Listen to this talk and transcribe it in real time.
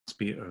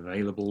be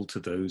available to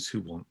those who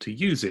want to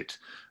use it.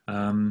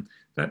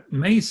 That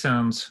may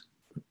sound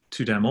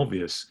too damn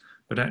obvious,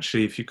 but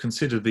actually if you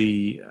consider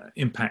the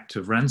impact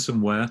of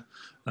ransomware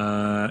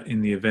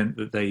in the event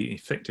that they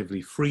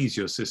effectively freeze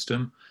your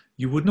system,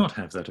 you would not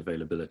have that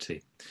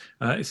availability.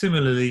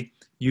 Similarly,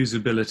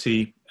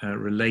 usability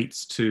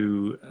relates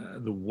to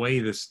the way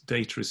this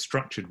data is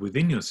structured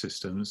within your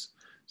systems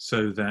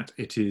so that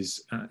it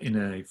is in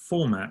a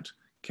format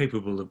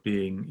capable of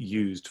being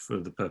used for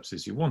the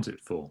purposes you want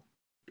it for.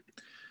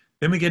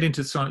 Then we get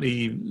into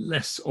slightly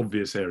less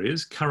obvious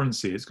areas.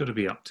 Currency has got to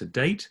be up to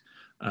date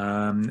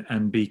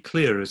and be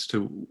clear as to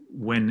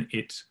when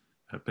it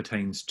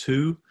pertains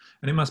to,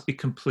 and it must be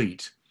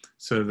complete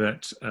so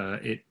that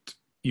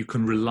you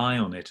can rely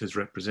on it as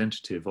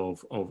representative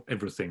of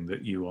everything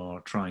that you are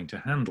trying to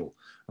handle.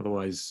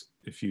 Otherwise,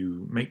 if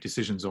you make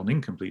decisions on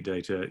incomplete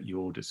data,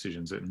 your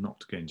decisions are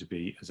not going to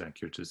be as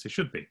accurate as they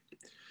should be.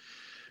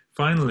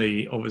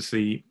 Finally,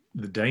 obviously,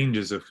 the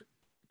dangers of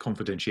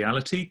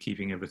confidentiality,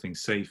 keeping everything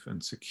safe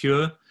and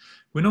secure.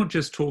 We're not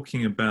just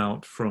talking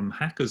about from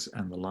hackers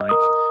and the like,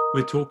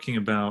 we're talking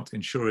about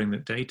ensuring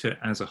that data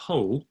as a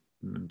whole,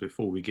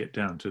 before we get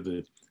down to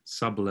the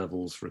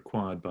sub-levels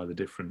required by the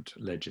different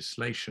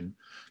legislation,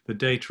 the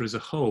data as a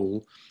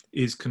whole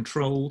is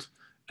controlled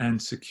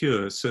and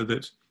secure so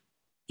that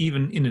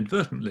even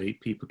inadvertently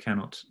people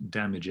cannot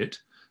damage it.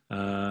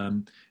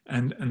 And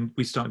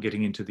we start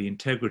getting into the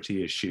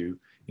integrity issue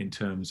in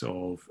terms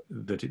of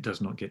that it does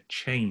not get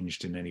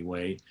changed in any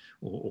way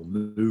or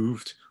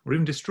moved or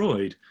even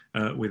destroyed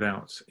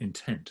without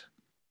intent.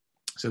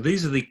 So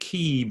these are the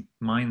key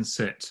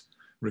mindset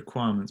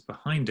requirements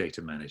behind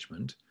data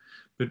management,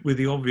 but with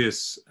the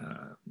obvious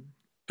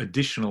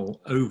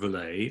additional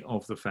overlay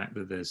of the fact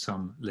that there's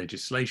some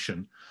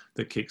legislation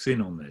that kicks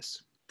in on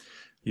this.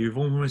 You've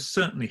almost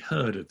certainly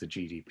heard of the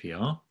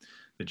GDPR,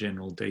 the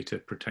General Data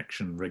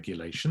Protection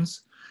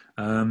Regulations,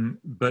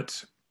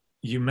 but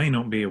you may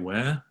not be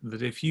aware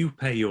that if you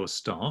pay your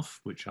staff,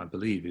 which I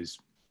believe is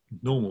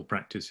normal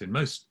practice in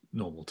most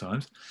normal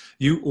times,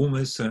 you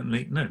almost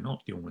certainly, no,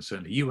 not you almost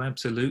certainly, you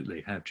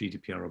absolutely have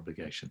GDPR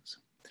obligations.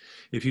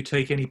 If you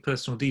take any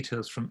personal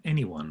details from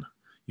anyone,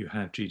 you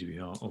have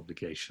GDPR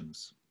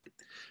obligations.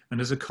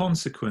 And as a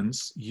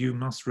consequence, you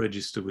must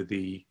register with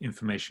the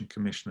Information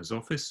Commissioner's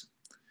Office,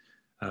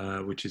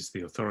 which is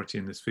the authority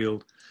in this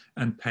field,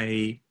 and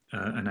pay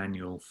an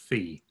annual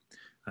fee.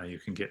 You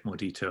can get more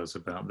details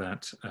about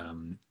that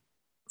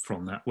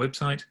from that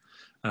website.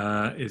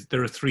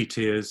 There are 3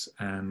 tiers,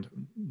 and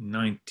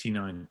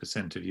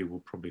 99% of you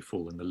will probably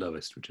fall in the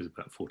lowest, which is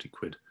about 40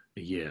 quid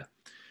a year.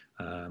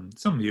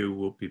 Some of you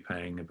will be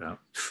paying about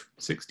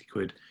 60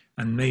 quid,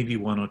 and maybe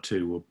 1 or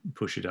 2 will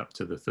push it up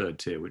to the 3rd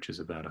tier, which is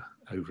about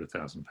over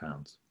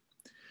 £1,000.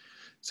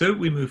 So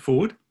we move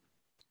forward.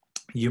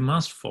 You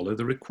must follow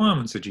the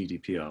requirements of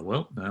GDPR.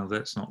 Well, now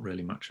that's not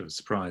really much of a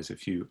surprise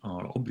if you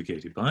are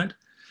obligated by it.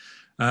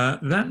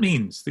 That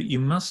means that you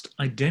must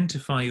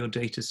identify your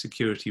data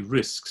security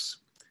risks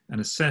and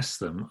assess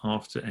them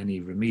after any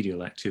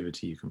remedial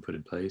activity you can put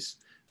in place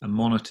and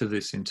monitor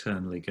this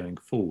internally going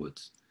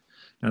forwards.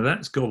 Now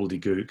that's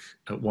gobbledygook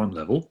at one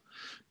level,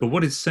 but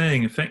what it's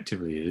saying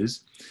effectively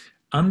is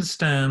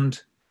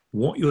understand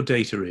what your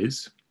data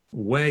is,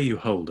 where you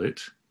hold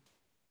it,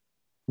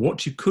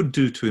 what you could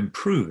do to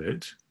improve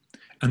it,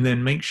 and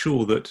then make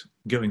sure that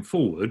going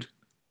forward,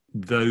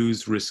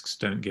 those risks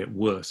don't get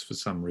worse for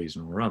some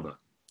reason or other.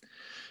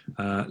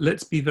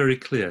 Let's be very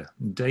clear.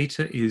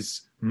 Data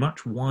is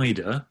much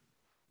wider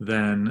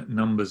than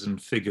numbers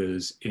and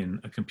figures in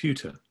a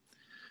computer.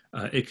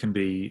 It can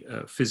be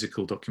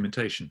physical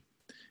documentation.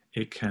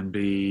 It can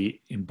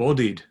be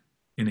embodied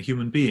in a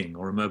human being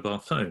or a mobile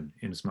phone,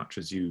 in as much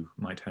as you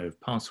might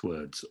have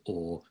passwords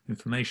or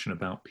information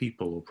about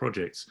people or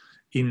projects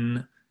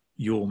in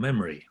your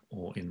memory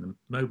or in the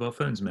mobile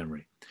phone's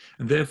memory.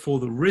 And therefore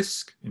the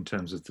risk in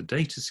terms of the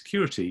data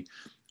security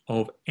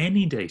of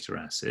any data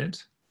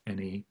asset,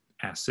 any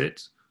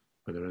asset,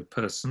 whether a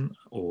person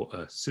or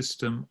a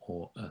system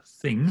or a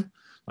thing,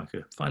 like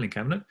a filing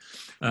cabinet,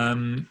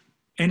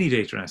 any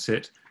data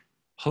asset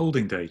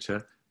holding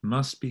data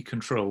must be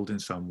controlled in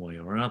some way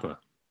or another.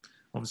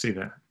 Obviously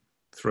that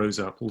throws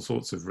up all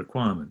sorts of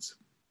requirements.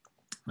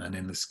 And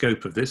in the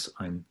scope of this,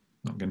 I'm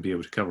not going to be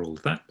able to cover all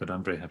of that, but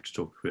I'm very happy to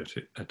talk about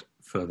it at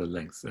further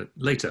length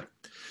later.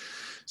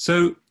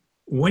 So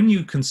when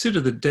you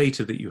consider the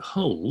data that you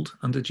hold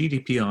under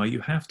GDPR, you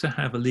have to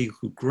have a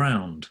legal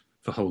ground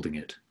for holding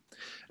it.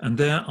 And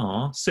there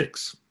are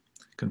 6: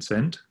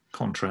 consent,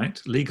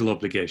 contract, legal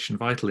obligation,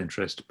 vital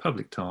interest,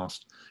 public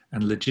task,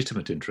 and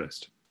legitimate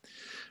interest.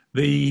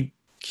 The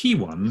key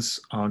ones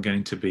are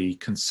going to be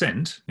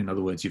consent. In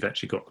other words, you've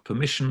actually got the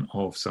permission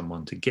of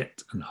someone to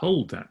get and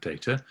hold that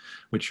data,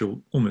 which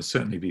you'll almost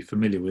certainly be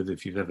familiar with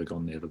if you've ever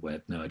gone near the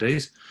web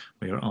nowadays,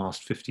 where you're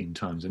asked 15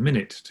 times a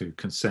minute to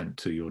consent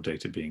to your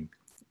data being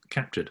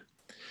captured.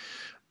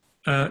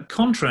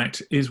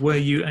 Contract is where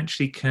you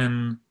actually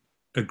can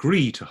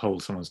agree to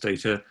hold someone's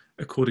data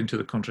according to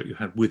the contract you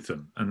have with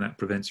them, and that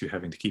prevents you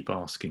having to keep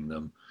asking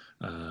them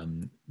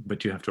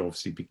But you have to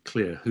obviously be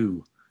clear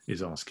who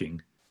is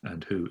asking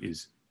and who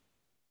is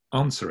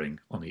answering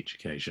on each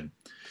occasion.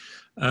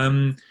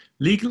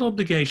 Legal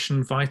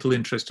obligation, vital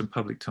interest, and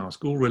public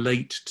task all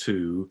relate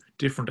to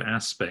different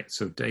aspects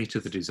of data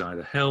that is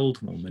either held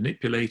or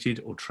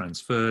manipulated or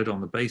transferred on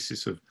the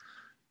basis of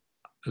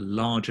a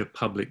larger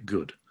public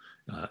good,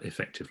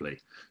 effectively.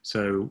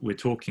 So we're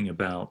talking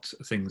about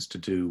things to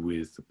do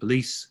with the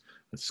police,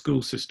 the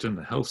school system,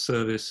 the health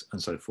service,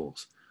 and so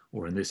forth.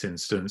 Or in this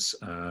instance,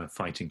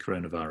 fighting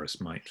coronavirus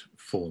might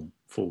fall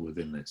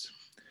within this.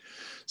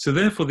 So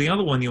therefore, the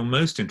other one you're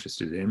most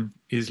interested in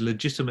is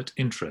legitimate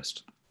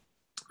interest.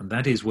 And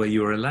that is where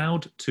you're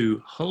allowed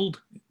to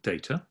hold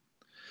data,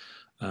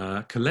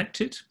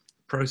 collect it,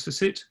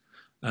 process it,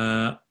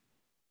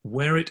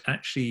 where it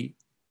actually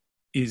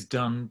is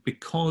done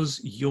because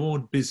your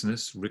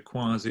business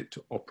requires it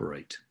to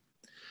operate.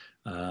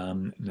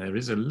 There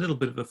is a little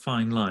bit of a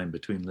fine line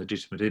between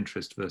legitimate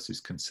interest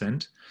versus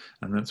consent,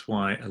 and that's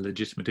why a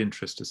legitimate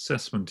interest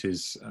assessment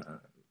is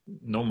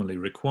normally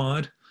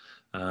required.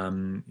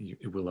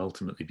 It will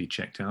ultimately be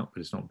checked out,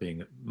 but it's not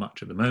being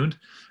much at the moment,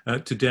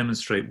 to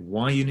demonstrate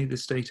why you need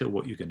this data,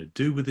 what you're going to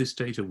do with this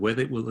data,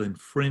 whether it will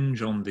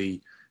infringe on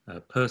the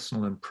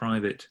personal and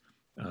private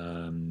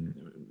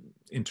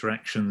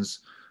interactions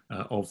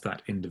of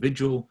that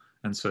individual,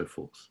 and so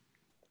forth.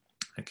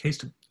 A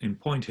case in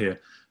point here,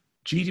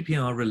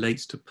 GDPR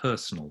relates to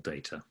personal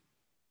data.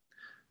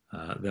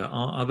 There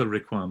are other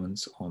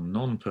requirements on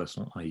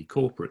non-personal, i.e.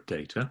 corporate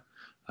data,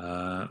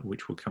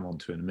 which we'll come on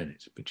to in a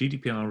minute. But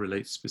GDPR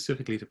relates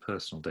specifically to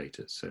personal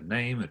data. So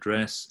name,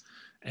 address,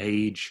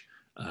 age,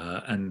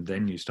 and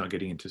then you start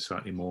getting into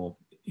slightly more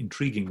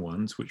intriguing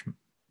ones, which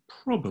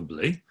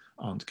probably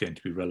aren't going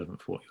to be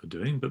relevant for what you're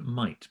doing, but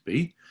might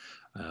be.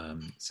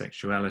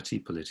 Sexuality,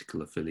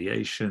 political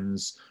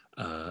affiliations,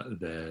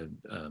 their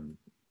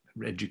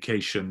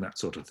education, that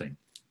sort of thing.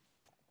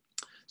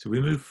 So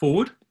we move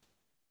forward.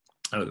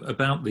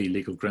 About the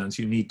legal grounds,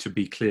 you need to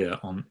be clear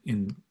on,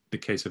 in the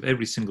case of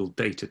every single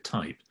data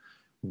type,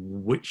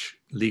 which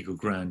legal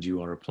ground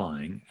you are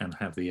applying and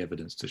have the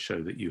evidence to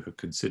show that you have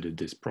considered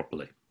this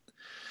properly.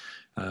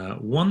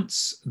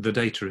 Once the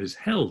data is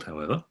held,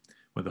 however,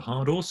 whether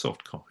hard or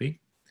soft copy,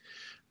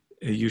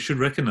 you should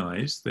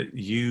recognize that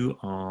you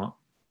are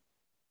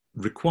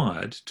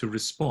required to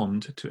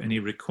respond to any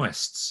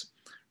requests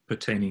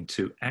pertaining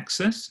to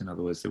access, in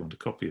other words, they want a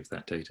copy of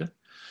that data,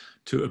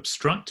 to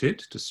obstruct it,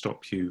 to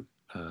stop you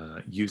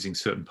using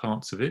certain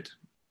parts of it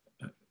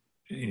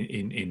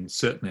in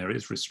certain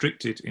areas,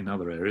 restrict it in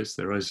other areas.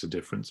 There is a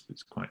difference, but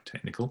it's quite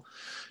technical.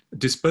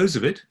 Dispose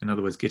of it, in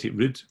other words, get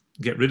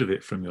rid of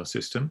it from your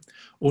system,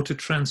 or to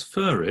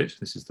transfer it,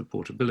 this is the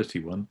portability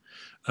one,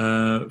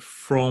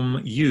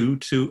 from you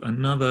to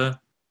another,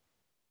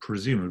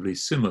 presumably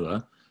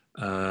similar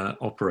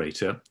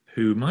operator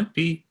who might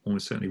be,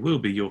 almost certainly will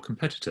be, your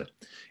competitor.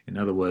 In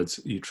other words,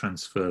 you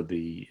transfer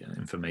the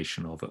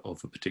information of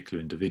a particular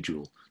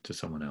individual to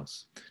someone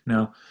else.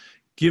 Now,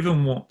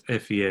 given what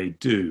FEA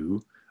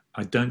do,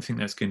 I don't think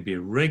that's going to be a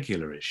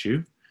regular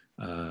issue,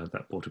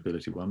 that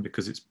portability one,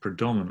 because it's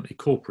predominantly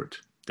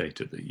corporate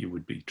data that you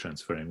would be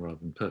transferring rather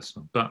than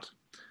personal. But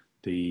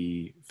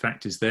the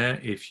fact is there,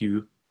 if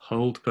you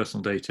hold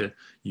personal data,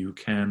 you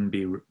can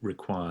be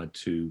required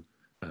to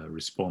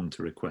respond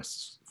to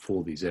requests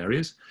for these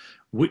areas,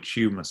 which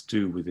you must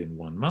do within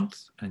 1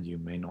 month, and you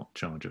may not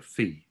charge a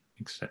fee,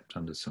 except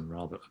under some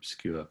rather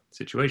obscure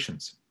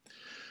situations.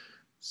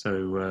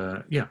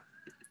 So yeah,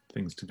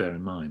 things to bear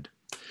in mind.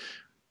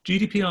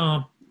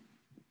 GDPR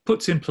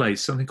puts in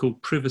place something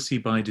called privacy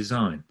by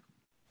design.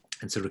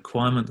 It's a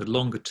requirement that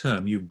longer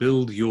term you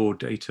build your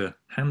data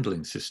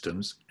handling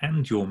systems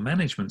and your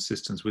management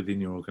systems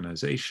within your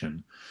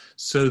organization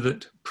so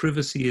that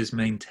privacy is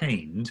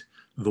maintained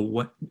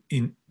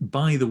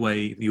by the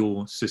way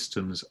your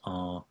systems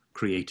are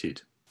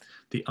created.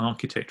 The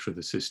architecture of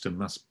the system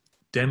must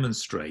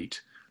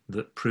demonstrate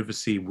that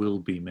privacy will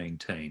be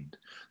maintained,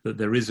 that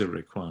there is a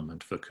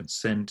requirement for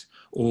consent,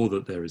 or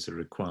that there is a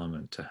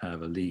requirement to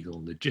have a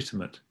legal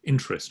legitimate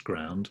interest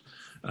ground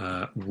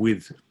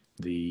with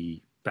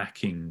the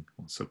backing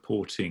or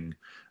supporting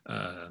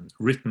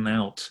written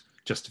out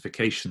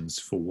justifications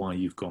for why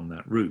you've gone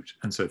that route,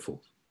 and so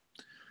forth.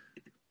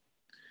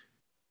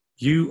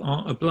 You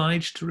are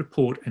obliged to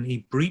report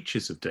any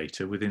breaches of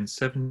data within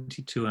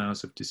 72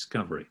 hours of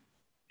discovery.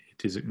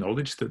 It is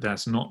acknowledged that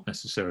that's not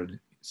necessarily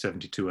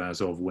 72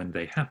 hours of when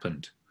they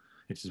happened.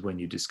 It is when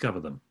you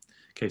discover them.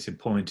 Case in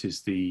point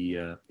is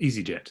the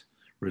EasyJet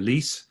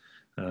release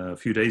a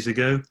few days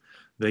ago.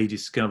 They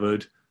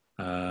discovered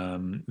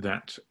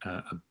that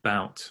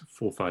about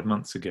 4 or 5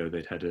 months ago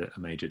they'd had a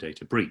major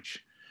data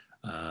breach.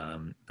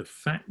 The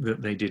fact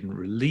that they didn't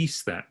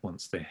release that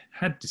once they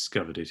had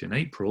discovered it in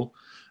April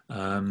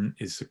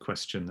is a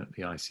question that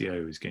the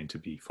ICO is going to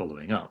be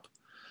following up.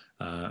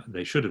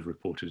 They should have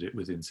reported it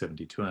within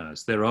 72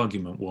 hours. Their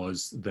argument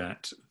was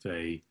that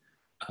they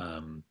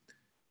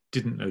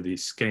didn't know the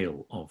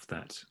scale of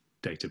that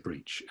data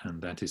breach,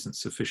 and that isn't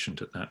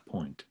sufficient at that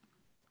point.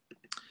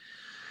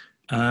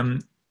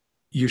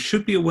 You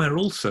should be aware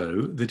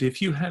also that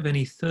if you have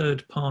any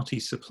third-party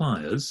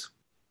suppliers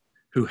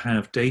who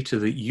have data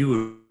that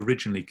you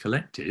originally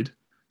collected,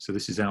 so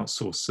this is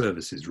outsourced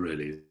services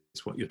really,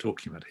 is what you're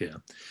talking about here,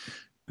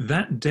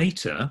 that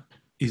data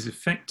is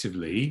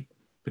effectively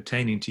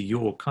pertaining to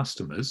your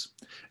customers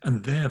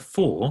and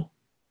therefore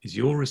is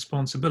your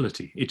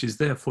responsibility. It is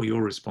therefore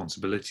your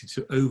responsibility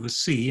to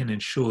oversee and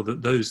ensure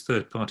that those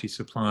third-party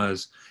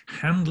suppliers'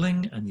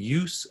 handling and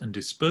use and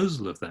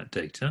disposal of that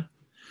data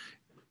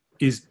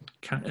is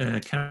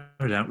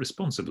carried out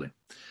responsibly.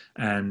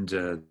 And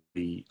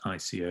the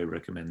ICO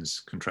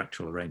recommends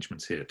contractual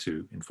arrangements here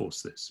to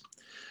enforce this.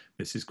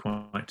 This is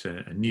quite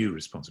a new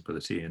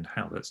responsibility, and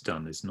how that's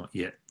done is not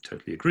yet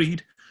totally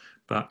agreed,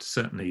 but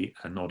certainly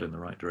a nod in the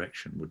right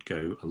direction would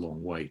go a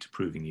long way to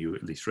proving you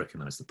at least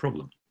recognize the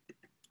problem.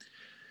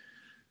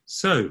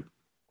 So,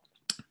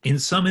 in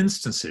some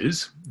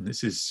instances, and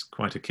this is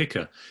quite a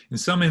kicker, in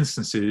some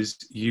instances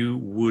you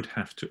would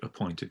have to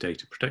appoint a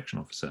data protection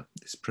officer.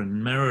 This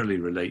primarily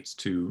relates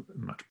to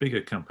much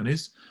bigger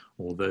companies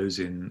or those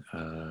in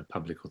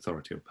public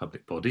authority or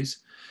public bodies,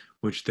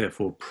 which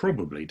therefore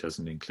probably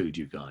doesn't include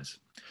you guys.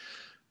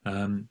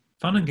 Fun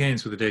and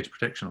gains with a data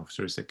protection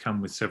officer is they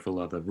come with several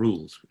other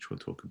rules, which we'll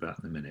talk about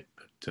in a minute.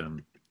 But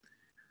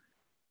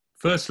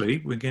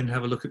firstly, we're going to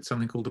have a look at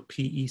something called the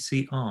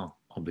PECR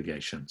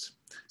obligations.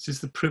 This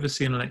is the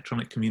Privacy and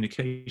Electronic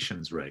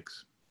Communications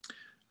regs.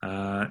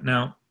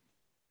 Now,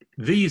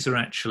 these are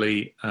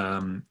actually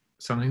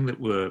something that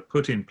were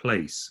put in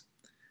place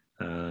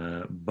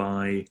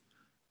by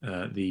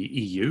the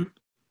EU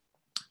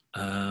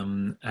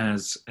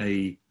as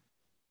a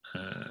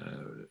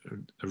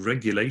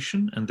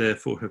regulation, and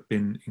therefore have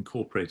been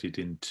incorporated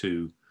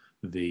into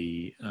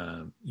the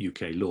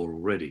UK law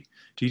already.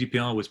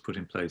 GDPR was put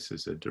in place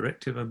as a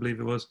directive, I believe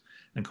it was,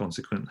 and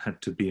consequently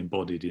had to be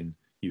embodied in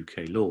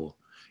UK law.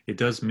 It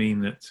does mean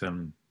that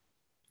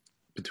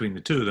between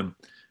the two of them,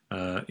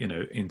 you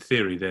know, in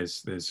theory,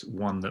 there's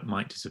one that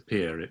might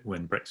disappear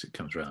when Brexit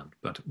comes around,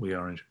 but we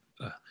are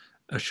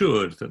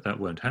assured that that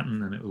won't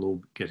happen, and it will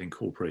all get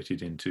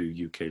incorporated into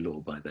UK law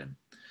by then.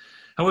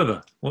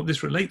 However, what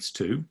this relates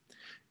to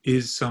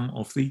is some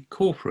of the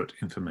corporate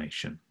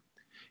information.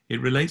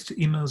 It relates to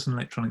emails and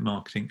electronic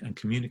marketing and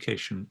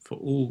communication for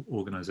all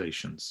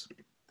organizations.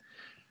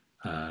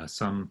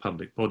 Some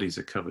public bodies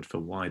are covered for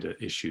wider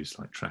issues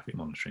like traffic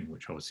monitoring,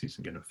 which obviously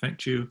isn't going to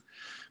affect you.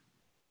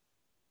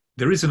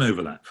 There is an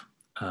overlap,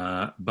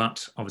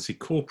 but obviously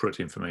corporate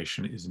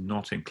information is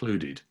not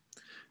included.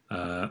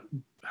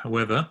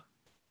 However,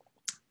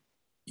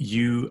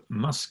 you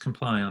must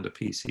comply under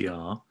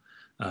PCR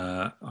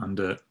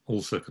under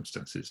all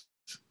circumstances.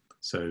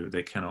 So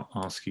they cannot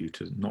ask you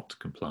to not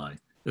comply,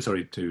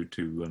 sorry,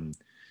 to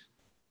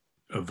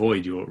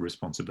avoid your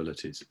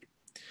responsibilities.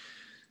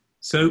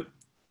 So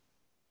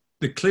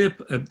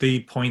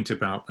the point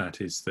about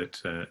that is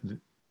that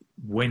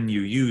when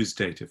you use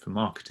data for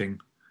marketing,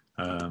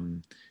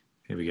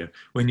 here we go.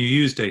 When you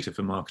use data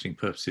for marketing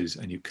purposes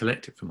and you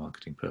collect it for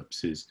marketing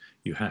purposes,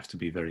 you have to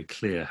be very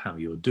clear how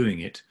you're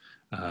doing it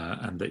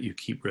and that you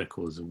keep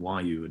records of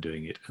why you are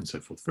doing it and so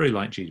forth. Very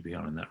like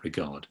GDPR in that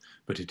regard,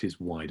 but it is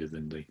wider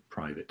than the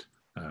private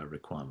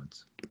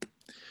requirements.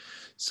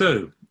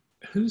 So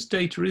whose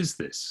data is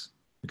this?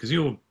 Because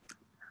you're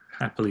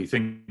happily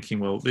thinking,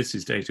 well, this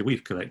is data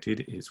we've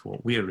collected, it's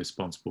what we are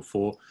responsible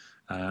for,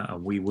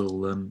 and we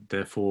will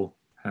therefore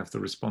have the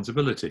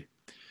responsibility.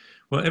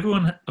 Well,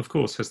 everyone, of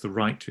course, has the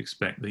right to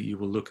expect that you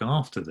will look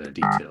after their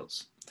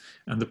details.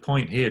 And the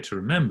point here to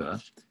remember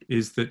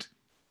is that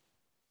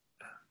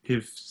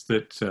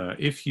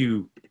if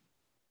you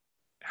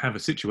have a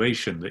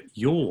situation that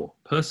your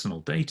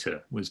personal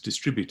data was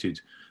distributed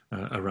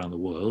around the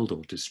world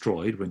or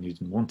destroyed when you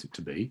didn't want it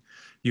to be,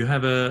 you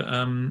have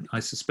I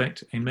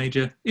suspect, a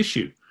major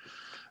issue.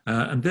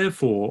 And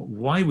therefore,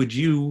 why would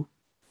you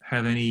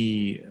have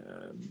any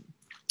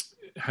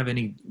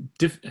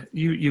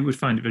you would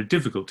find it very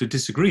difficult to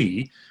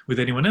disagree with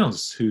anyone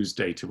else whose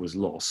data was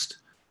lost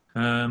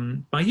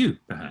by you,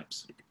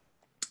 perhaps.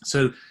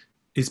 So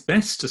it's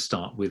best to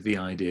start with the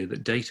idea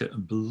that data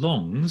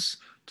belongs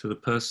to the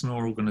person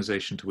or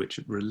organization to which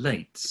it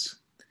relates.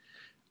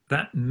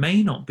 That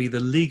may not be the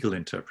legal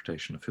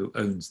interpretation of who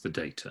owns the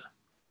data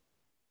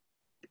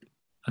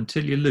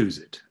until you lose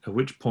it, at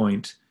which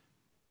point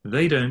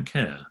they don't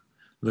care.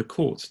 The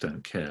courts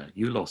don't care.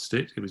 You lost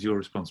it. It was your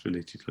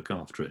responsibility to look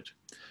after it.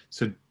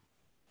 So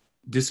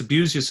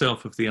disabuse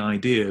yourself of the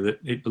idea that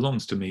it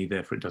belongs to me,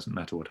 therefore it doesn't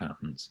matter what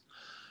happens.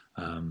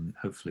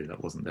 Hopefully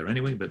that wasn't there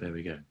anyway, but there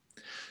we go.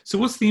 So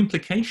what's the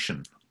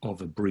implication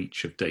of a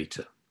breach of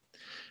data?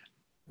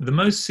 The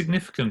most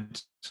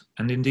significant,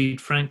 and indeed,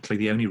 frankly,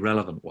 the only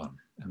relevant one,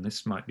 and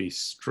this might be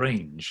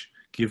strange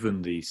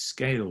given the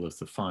scale of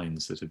the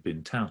fines that have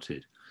been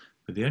touted,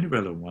 but the only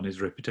relevant one is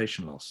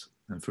reputation loss,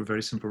 and for a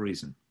very simple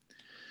reason.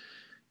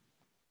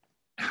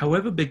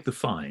 However big the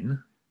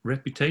fine,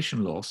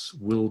 reputation loss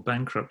will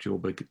bankrupt your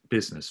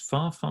business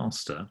far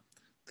faster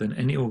than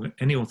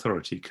any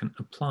authority can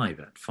apply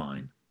that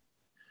fine.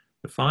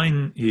 The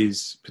fine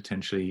is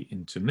potentially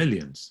into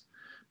millions,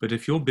 But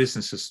if your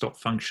business has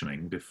stopped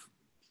functioning,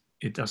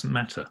 it doesn't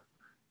matter.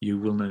 You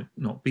will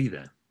not be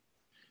there.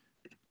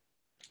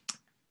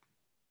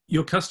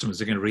 Your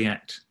customers are going to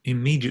react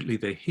immediately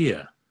they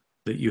hear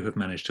that you have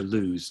managed to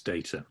lose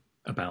data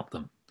about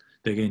them.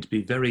 They're going to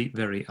be very,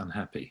 very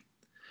unhappy,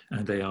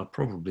 and they are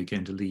probably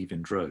going to leave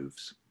in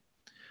droves.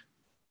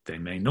 They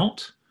may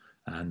not,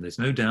 and there's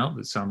no doubt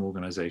that some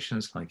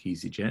organizations like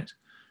EasyJet,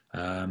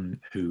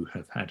 who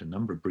have had a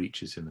number of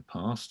breaches in the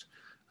past,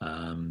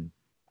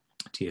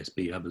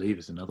 TSB, I believe,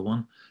 is another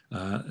one.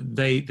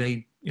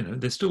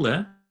 They're still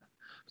there,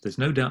 but there's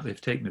no doubt they've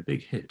taken a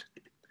big hit.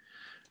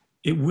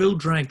 It will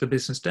drag the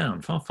business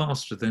down far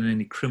faster than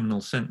any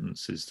criminal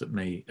sentences that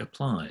may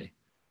apply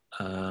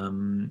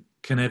can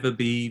ever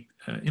be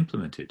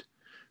implemented,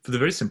 for the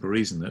very simple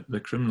reason that the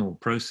criminal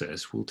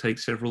process will take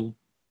several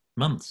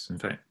months, in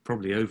fact,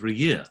 probably over a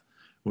year,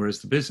 whereas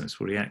the business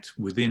will react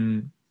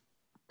within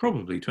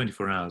probably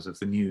 24 hours of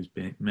the news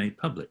being made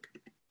public.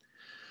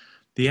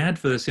 The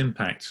adverse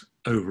impact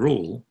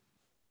overall,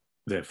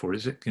 therefore,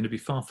 is going to be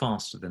far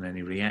faster than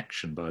any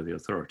reaction by the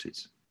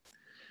authorities.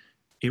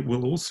 It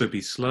will also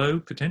be slow,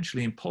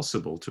 potentially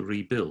impossible to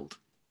rebuild,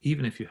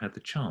 even if you had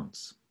the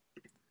chance.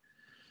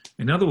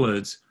 In other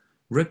words,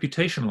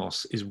 reputation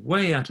loss is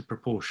way out of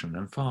proportion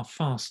and far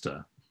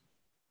faster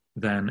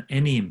than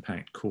any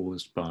impact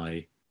caused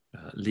by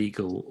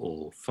legal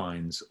or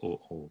fines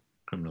or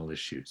criminal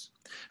issues.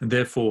 And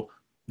therefore,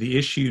 the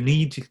issue you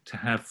need to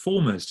have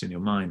foremost in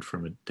your mind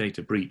from a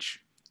data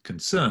breach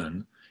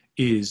concern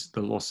is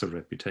the loss of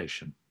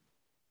reputation.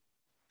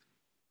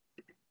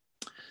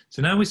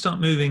 So now we start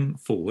moving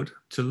forward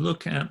to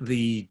look at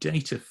the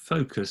data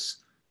focus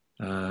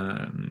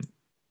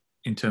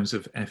in terms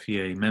of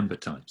FEA member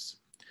types.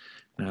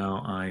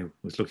 Now, I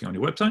was looking on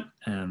your website,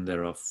 and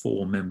there are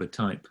 4 member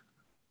type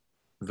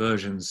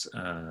versions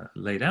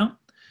laid out,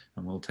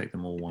 and we'll take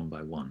them all one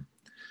by one.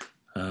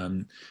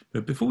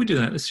 But before we do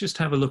that, let's just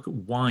have a look at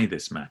why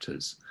this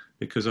matters,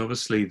 because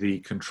obviously the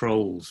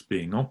controls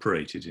being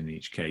operated in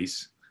each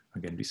case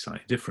are going to be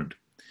slightly different.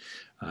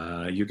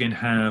 You're going to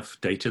have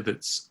data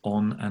that's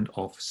on and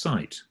off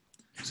site.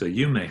 So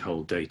you may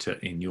hold data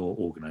in your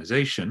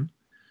organization,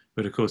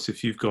 but of course,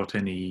 if you've got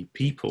any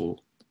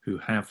people who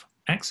have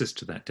access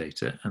to that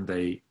data and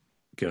they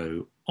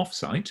go off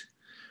site,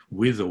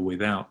 with or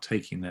without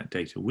taking that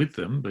data with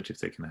them, but if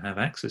they can have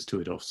access to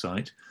it off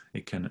site,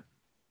 it can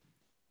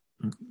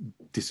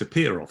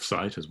disappear off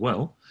site as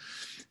well.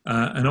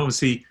 And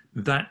obviously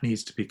that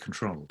needs to be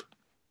controlled.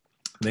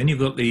 Then you've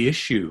got the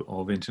issue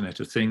of Internet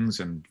of Things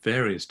and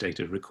various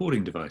data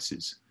recording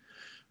devices.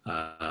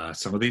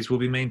 Some of these will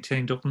be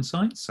maintained on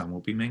site, some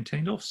will be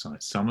maintained off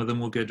site. Some of them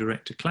will go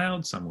direct to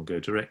cloud, some will go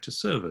direct to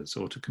servers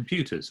or to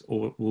computers,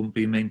 or will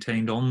be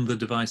maintained on the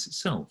device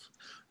itself.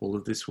 All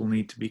of this will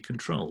need to be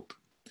controlled.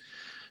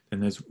 Then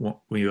there's what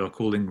we are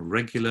calling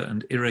regular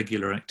and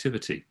irregular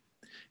activity.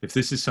 If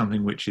this is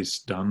something which is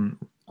done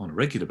on a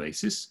regular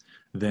basis,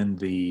 then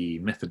the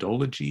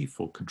methodology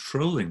for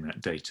controlling that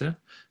data,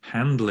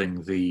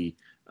 handling the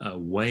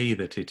way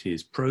that it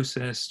is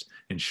processed,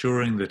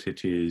 ensuring that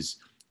it is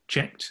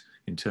checked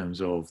in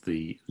terms of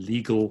the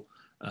legal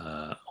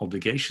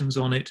obligations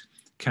on it,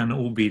 can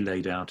all be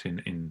laid out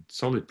in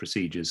solid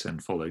procedures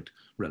and followed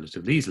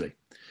relatively easily.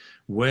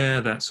 Where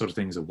that sort of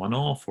thing is a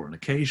one-off or an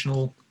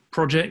occasional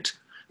project,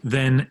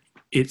 then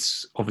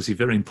it's obviously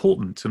very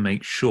important to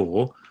make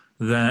sure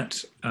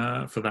that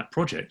for that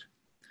project,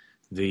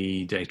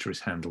 the data is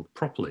handled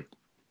properly.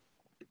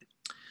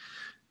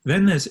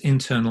 Then there's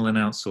internal and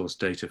outsourced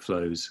data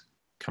flows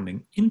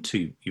coming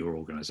into your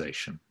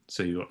organization.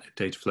 So you've got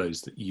data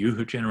flows that you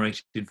have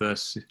generated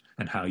versus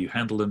and how you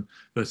handle them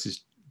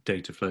versus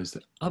data flows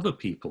that other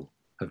people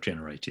have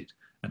generated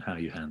and how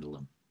you handle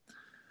them.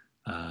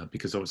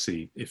 Because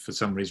obviously, if for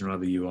some reason or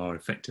other you are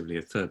effectively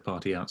a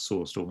third-party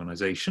outsourced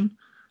organization,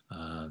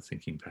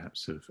 thinking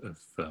perhaps of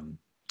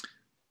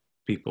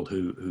people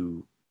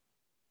who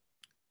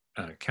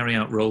carry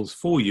out roles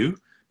for you,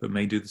 but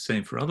may do the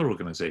same for other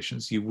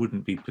organizations, you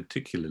wouldn't be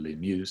particularly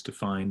amused to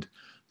find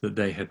that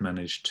they had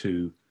managed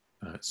to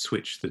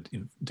switch the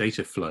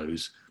data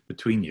flows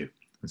between you.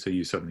 And so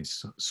you suddenly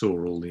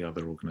saw all the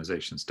other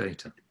organizations'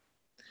 data.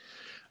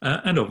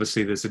 And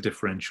obviously there's a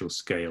differential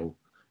scale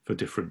for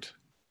different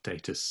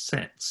data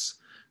sets.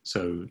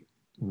 So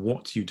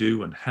what you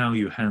do and how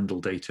you handle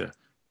data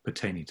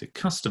pertaining to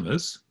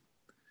customers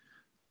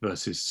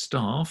versus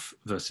staff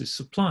versus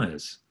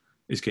suppliers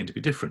is going to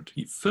be different.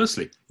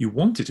 Firstly, you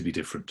want it to be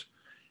different.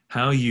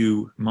 How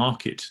you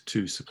market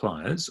to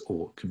suppliers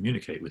or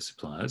communicate with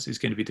suppliers is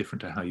going to be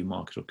different to how you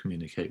market or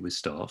communicate with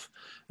staff,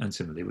 and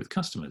similarly with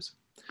customers.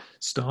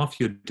 Staff,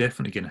 you're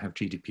definitely going to have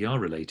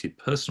GDPR-related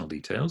personal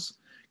details.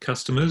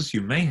 Customers,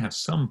 you may have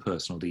some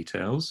personal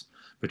details,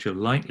 but you're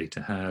likely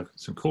to have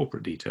some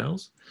corporate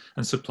details,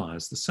 and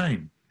suppliers the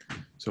same.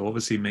 So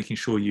obviously making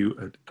sure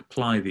you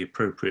apply the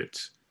appropriate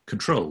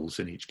controls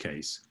in each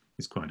case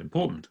is quite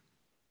important.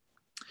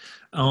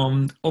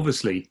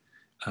 Obviously,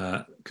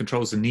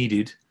 controls are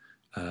needed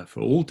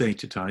for all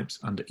data types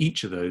under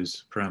each of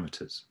those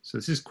parameters. So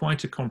this is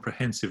quite a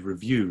comprehensive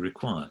review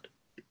required.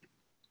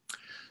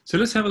 So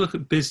let's have a look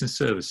at business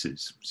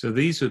services. So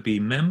these would be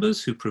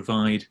members who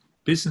provide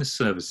business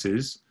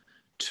services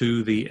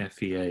to the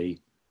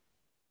FEA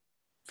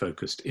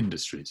focused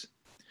industries.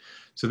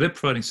 So they're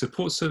providing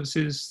support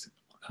services,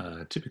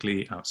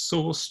 typically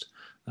outsourced,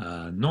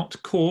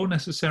 not core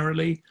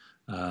necessarily.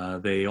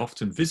 They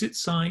often visit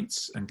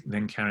sites and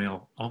then carry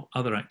out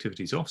other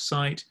activities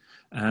off-site,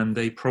 and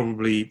they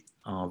probably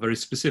are very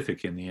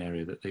specific in the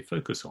area that they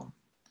focus on.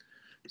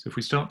 So if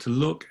we start to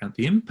look at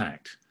the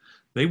impact,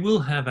 they will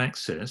have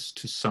access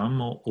to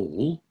some or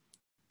all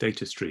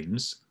data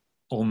streams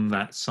on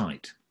that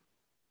site.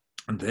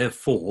 And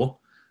therefore,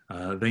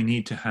 they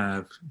need to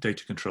have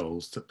data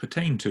controls that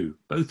pertain to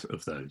both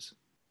of those,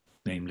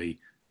 namely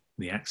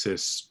the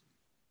access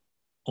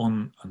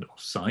on and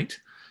off site,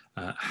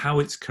 how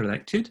it's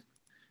collected.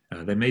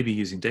 They may be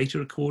using data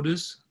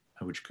recorders,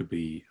 which could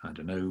be, I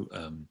don't know,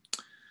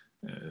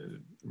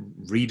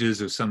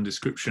 readers of some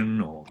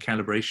description, or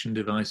calibration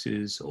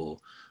devices, or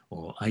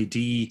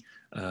ID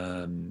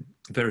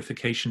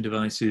verification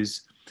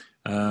devices,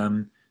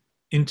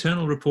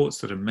 internal reports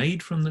that are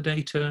made from the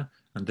data,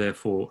 and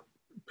therefore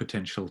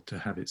potential to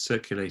have it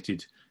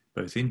circulated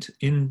both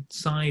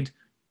inside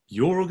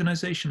your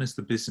organization as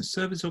the business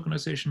service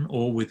organization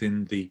or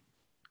within the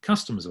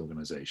customer's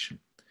organization.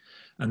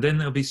 And then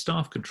there'll be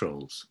staff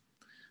controls,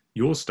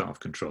 your staff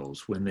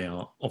controls when they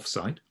are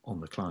off-site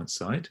on the client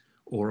side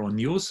or on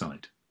your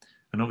side.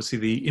 And obviously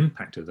the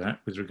impact of that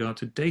with regard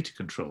to data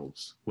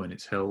controls when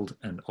it's held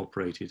and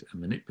operated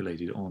and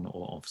manipulated on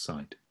or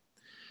off-site.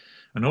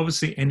 And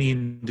obviously any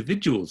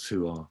individuals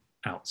who are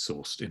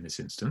outsourced in this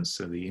instance,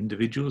 so the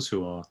individuals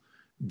who are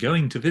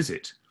going to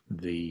visit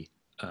the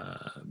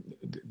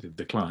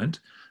client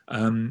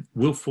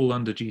will fall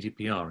under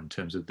GDPR in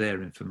terms of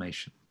their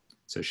information.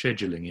 So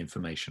scheduling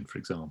information, for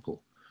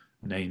example,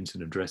 names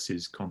and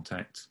addresses,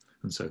 contacts,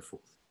 and so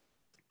forth.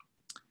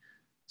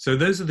 So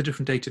those are the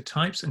different data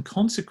types, and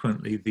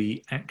consequently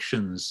the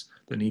actions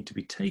that need to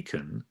be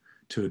taken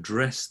to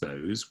address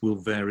those will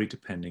vary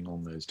depending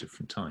on those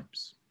different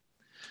types.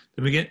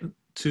 Then we get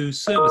to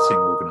servicing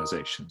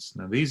organizations.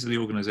 Now these are the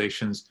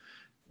organizations,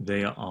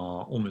 they are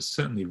almost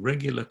certainly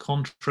regular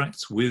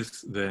contracts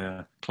with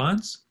their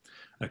clients.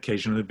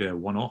 Occasionally they're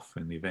one-off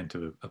in the event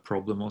of a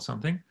problem or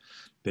something.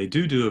 They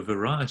do a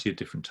variety of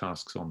different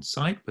tasks on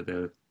site, but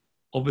they're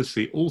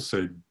obviously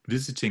also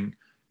visiting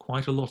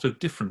quite a lot of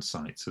different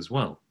sites as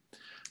well.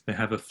 They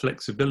have a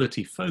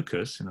flexibility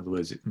focus, in other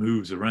words, it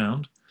moves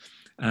around.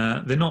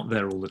 They're not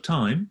there all the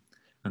time,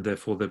 and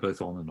therefore they're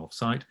both on and off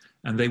site,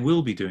 and they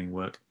will be doing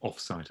work off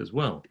site as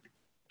well.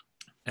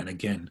 And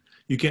again,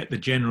 you get the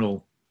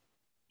general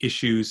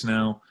issues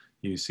now.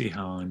 You see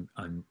how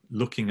I'm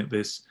looking at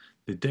this.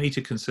 The data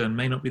concern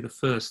may not be the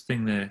first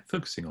thing they're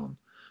focusing on.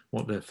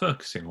 What they're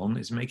focusing on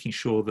is making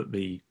sure that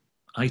the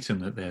item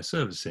that they're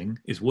servicing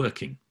is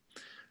working.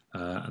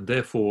 And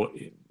therefore,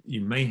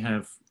 you may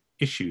have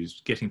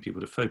issues getting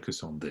people to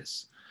focus on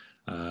this.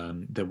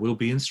 There will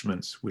be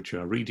instruments which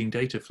are reading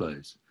data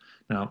flows.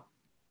 Now,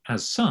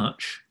 as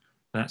such,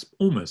 that's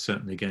almost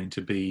certainly going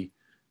to be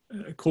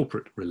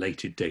corporate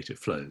related data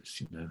flows,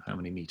 you know, how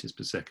many meters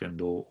per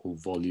second or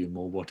volume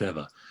or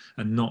whatever,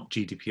 and not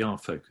GDPR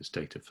focused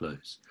data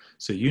flows.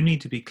 So you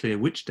need to be clear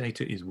which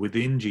data is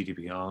within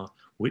GDPR,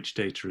 which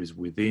data is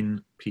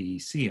within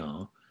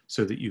PCR,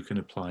 so that you can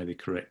apply the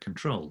correct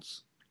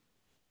controls.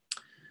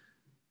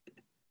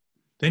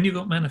 Then you've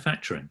got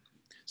manufacturing.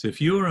 So if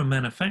you're a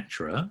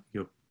manufacturer,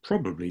 you're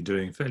probably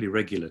doing fairly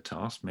regular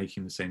tasks,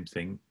 making the same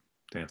thing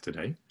day after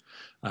day.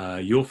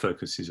 Your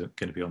focus is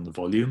going to be on the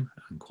volume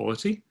and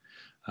quality.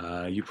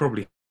 You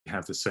probably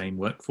have the same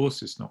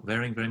workforce. It's not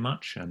varying very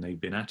much, and they've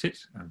been at it,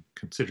 and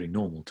considering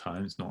normal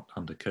times, not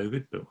under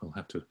COVID, but we'll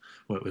have to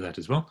work with that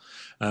as well.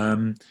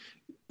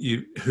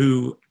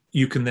 Who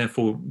you can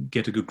therefore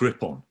get a good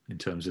grip on in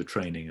terms of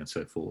training and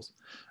so forth.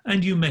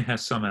 And you may have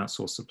some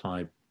outsourced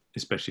supply,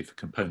 especially for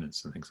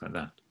components and things like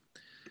that.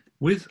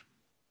 With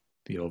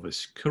the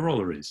obvious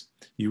corollaries,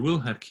 you will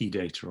have key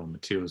data on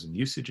materials and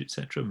usage,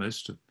 etc.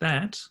 Most of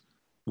that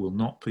will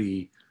not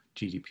be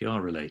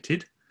GDPR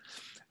related,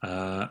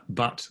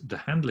 but the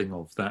handling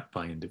of that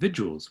by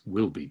individuals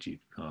will be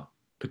GDPR,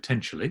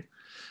 potentially.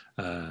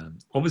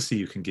 Obviously,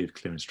 you can give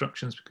clear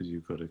instructions because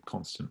you've got a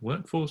constant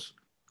workforce.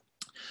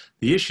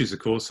 The issues, of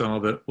course, are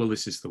that, well,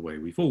 this is the way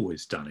we've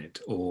always done it,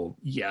 or,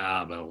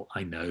 yeah, well,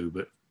 I know,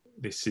 but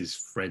this is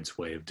Fred's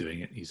way of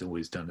doing it. He's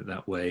always done it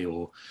that way,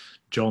 or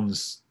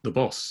John's the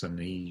boss and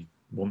he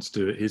wants to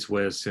do it his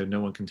way so no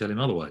one can tell him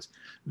otherwise.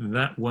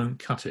 That won't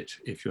cut it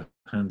if you're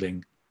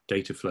handling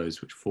data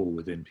flows which fall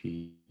within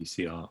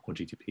PCR or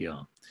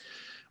GDPR.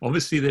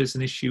 Obviously, there's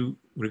an issue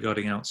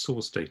regarding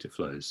outsourced data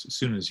flows. As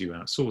soon as you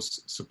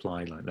outsource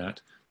supply like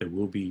that, there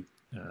will be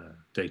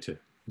data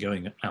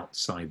going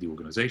outside the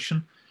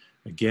organization.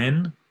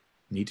 Again,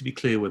 need to be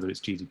clear whether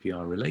it's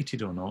GDPR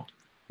related or not.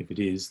 If it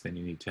is, then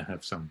you need to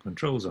have some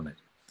controls on it,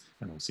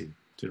 and obviously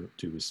to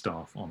do with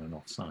staff on and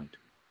off site.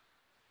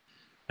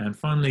 And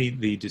finally,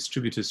 the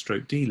distributors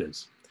stroke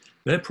dealers.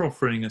 They're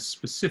proffering a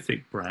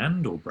specific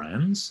brand or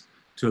brands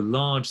to a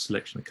large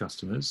selection of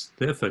customers.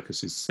 Their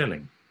focus is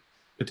selling,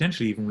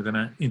 potentially even with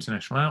an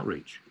international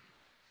outreach.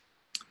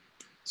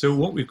 So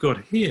what we've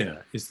got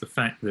here is the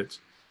fact that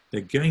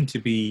they're going to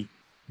be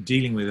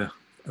dealing with a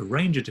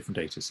range of different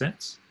data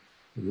sets,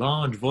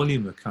 large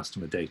volume of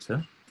customer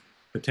data,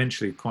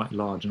 potentially quite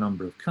large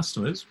number of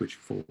customers, which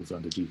falls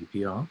under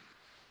GDPR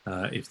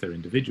if they're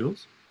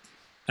individuals.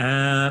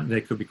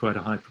 There could be quite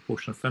a high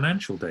proportion of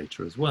financial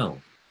data as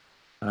well.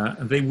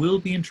 And they will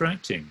be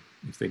interacting,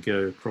 if they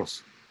go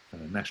across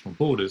national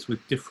borders,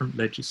 with different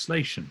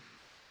legislation.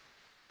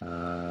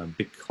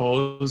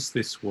 Because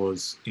this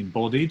was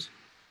embodied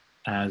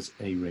as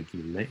a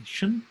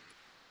regulation,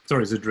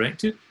 sorry, as a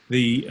directive,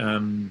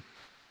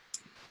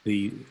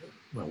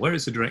 where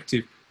is the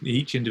directive,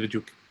 each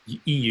individual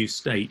EU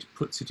state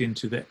puts it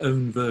into their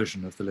own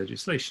version of the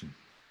legislation.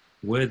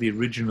 Where the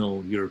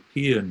original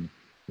European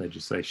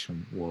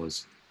legislation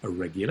was a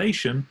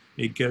regulation,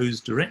 it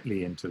goes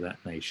directly into that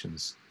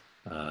nation's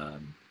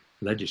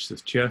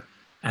legislature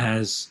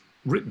as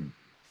written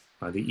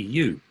by the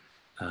EU.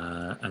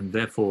 And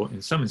therefore,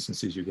 in some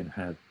instances, you're going to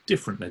have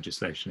different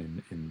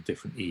legislation in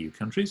different EU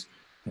countries.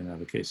 In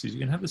other cases, you're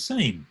going to have the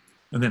same.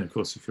 And then, of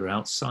course, if you're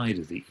outside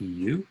of the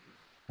EU,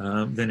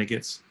 then it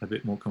gets a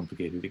bit more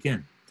complicated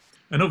again.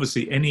 And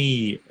obviously,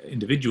 any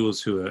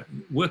individuals who are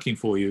working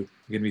for you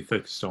are going to be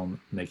focused on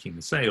making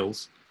the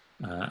sales,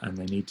 and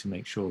they need to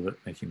make sure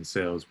that making the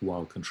sales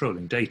while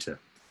controlling data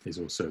is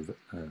also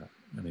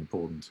an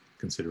important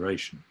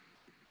consideration.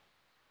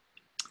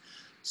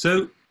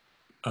 So,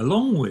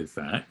 along with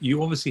that,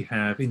 you obviously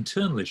have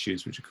internal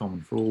issues which are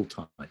common for all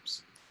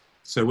types.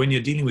 So when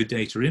you're dealing with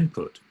data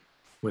input,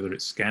 whether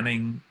it's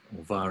scanning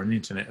or via an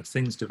Internet of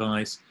Things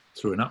device,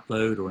 through an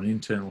upload or an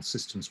internal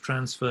systems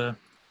transfer,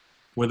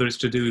 whether it's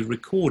to do with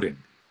recording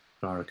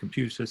via a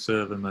computer,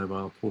 server,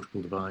 mobile,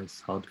 portable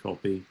device, hard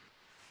copy,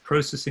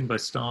 processing by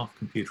staff,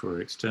 computer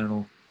or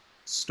external,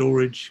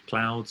 storage,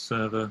 cloud,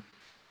 server,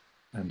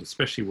 and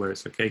especially where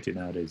it's located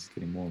nowadays, it's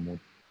getting more and more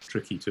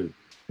tricky to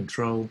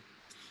control.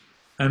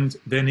 And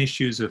then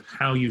issues of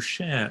how you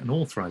share and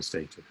authorize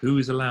data, who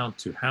is allowed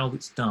to, how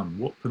it's done,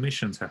 what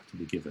permissions have to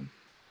be given.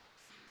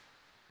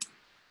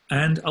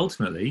 And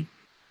ultimately,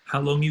 how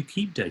long you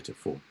keep data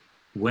for,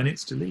 when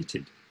it's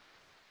deleted.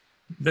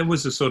 There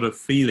was a sort of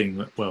feeling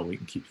that, well, we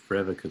can keep it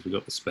forever because we've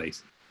got the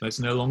space. But it's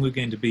no longer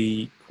going to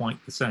be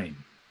quite the same.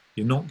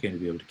 You're not going to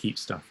be able to keep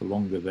stuff for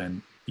longer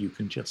than you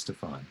can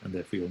justify, and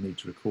therefore you'll need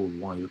to record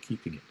why you're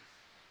keeping it.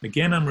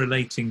 Again, I'm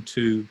relating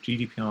to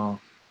GDPR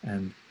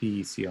and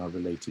PECR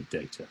related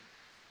data.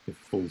 It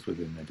falls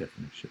within their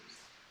definitions.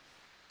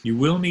 You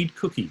will need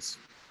cookies.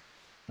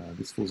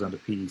 This falls under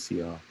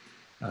PECR.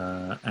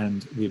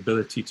 And the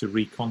ability to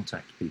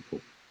recontact people.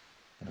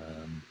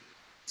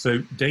 So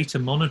data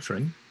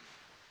monitoring,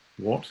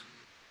 what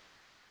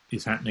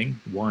is happening,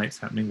 why it's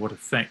happening, what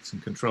effects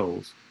and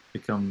controls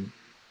become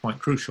quite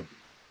crucial.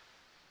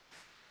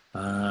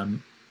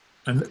 And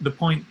the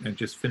point, and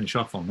just finish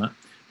off on that,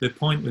 the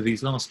point with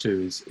these last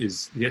two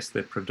is yes,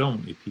 they're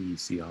predominantly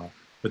PECR,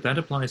 but that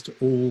applies to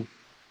all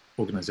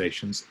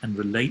organizations and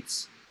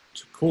relates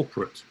to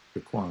corporate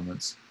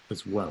requirements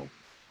as well.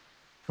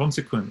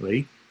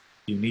 Consequently,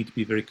 you need to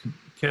be very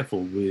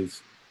careful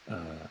with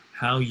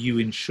how you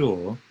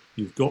ensure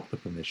you've got the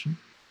permission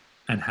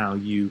and how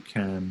you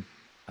can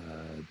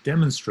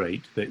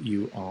demonstrate that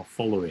you are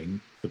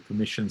following the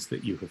permissions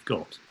that you have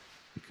got,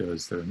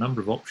 because there are a number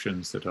of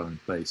options that are in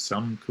place.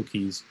 Some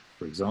cookies,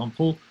 for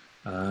example,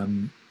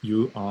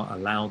 you are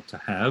allowed to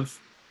have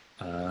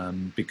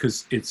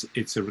because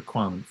it's a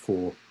requirement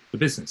for the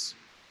business.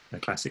 A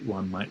classic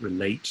one might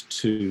relate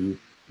to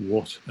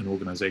what an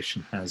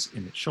organization has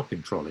in its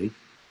shopping trolley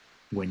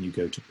when you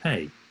go to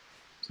pay.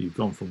 So you've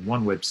gone from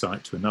one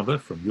website to another,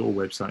 from your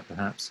website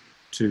perhaps,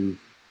 to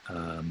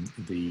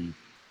the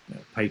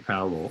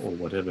PayPal or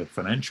whatever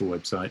financial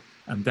website,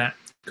 and that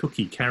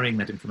cookie carrying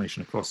that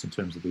information across in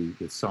terms of the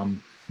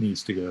sum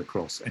needs to go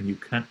across, and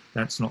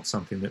that's not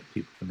something that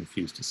people can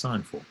refuse to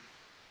sign for.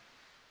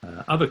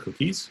 Other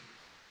cookies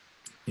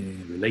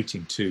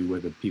relating to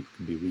whether people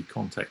can be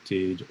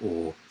recontacted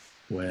or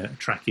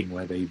tracking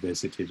where they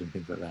visited and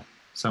things like that,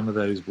 some of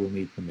those will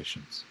need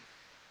permissions.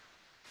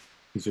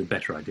 Gives you a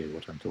better idea of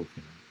what I'm talking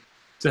about.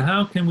 So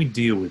how can we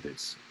deal with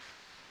this?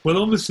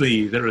 Well,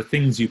 obviously, there are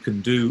things you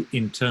can do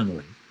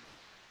internally.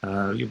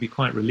 You'll be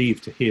quite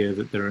relieved to hear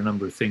that there are a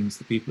number of things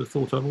that people have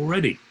thought of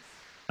already.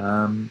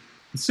 The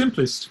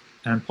simplest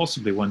and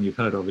possibly one you've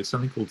heard of is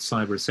something called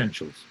Cyber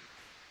Essentials.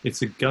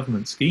 It's a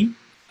government scheme,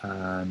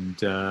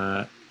 and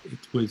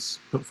it was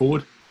put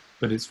forward,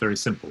 but it's very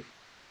simple.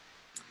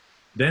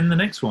 Then the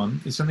next one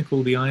is something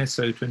called the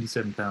ISO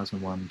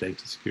 27001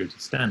 Data Security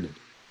Standard.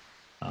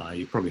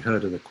 You've probably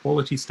heard of the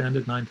Quality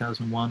Standard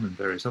 9001 and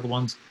various other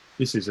ones.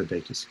 This is a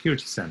data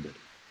security standard.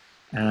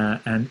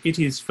 And it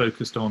is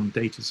focused on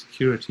data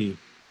security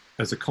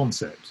as a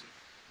concept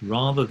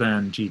rather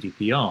than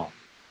GDPR.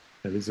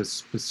 There is a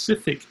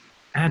specific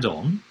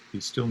add-on. You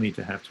still need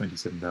to have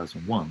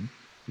 27001.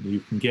 you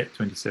can get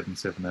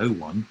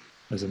 27701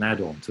 as an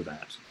add-on to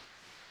that.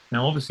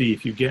 Now, obviously,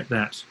 if you get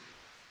that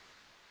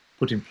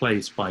put in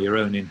place by your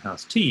own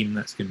in-house team,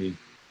 that's going to be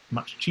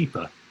much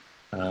cheaper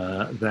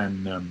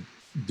than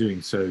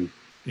doing so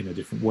in a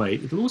different way.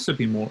 It'll also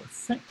be more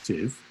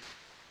effective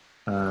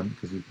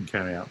because you can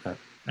carry out that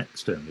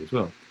externally as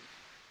well.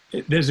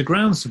 There's a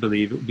grounds to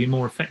believe it will be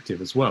more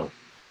effective as well,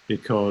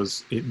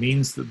 because it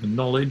means that the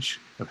knowledge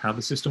of how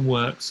the system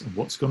works and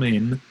what's gone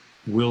in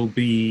will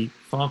be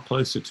far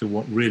closer to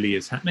what really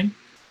is happening,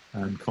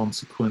 and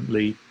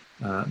consequently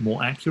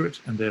more accurate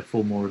and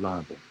therefore more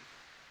reliable.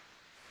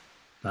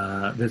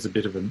 There's a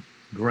bit of a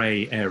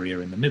grey area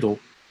in the middle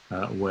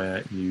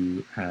where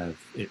you have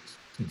it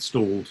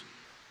installed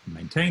and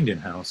maintained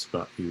in-house,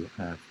 but you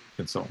have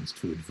consultants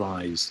to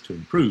advise to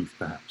improve,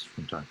 perhaps,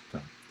 from time to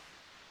time.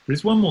 There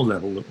is one more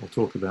level that we'll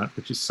talk about,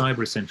 which is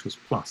Cyber Essentials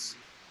Plus,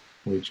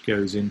 which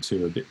goes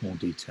into a bit more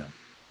detail.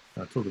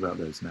 I'll talk about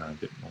those now a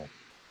bit more.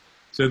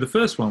 So the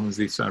first one was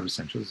the Cyber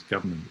Essentials,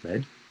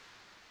 government-led.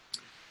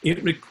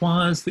 It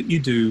requires that you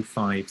do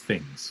 5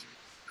 things.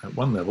 At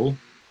one level,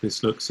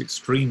 this looks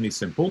extremely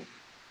simple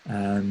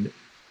and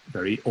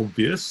very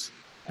obvious.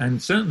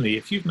 And certainly,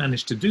 if you've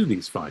managed to do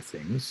these 5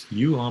 things,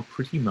 you are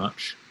pretty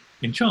much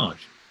in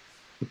charge.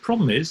 The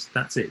problem is,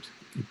 that's it.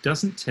 It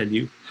doesn't tell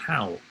you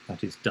how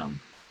that is done.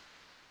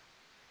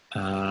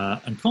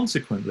 And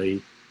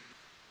consequently,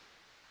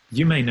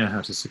 you may know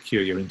how to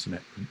secure your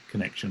internet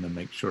connection and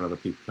make sure other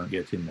people don't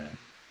get in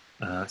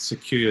there.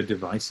 Secure your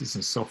devices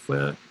and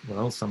software.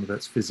 Well, some of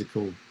that's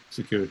physical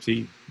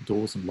security,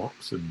 doors and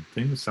locks and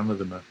things. Some of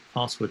them are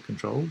password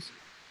controls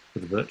for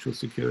the virtual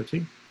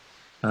security.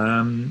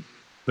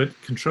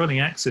 But controlling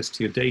access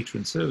to your data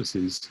and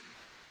services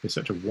is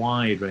such a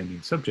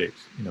wide-ranging subject.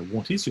 You know,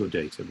 what is your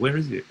data? Where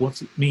is it?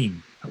 What's it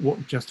mean?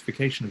 What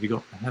justification have you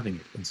got for having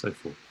it? And so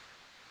forth.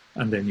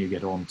 And then you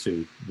get on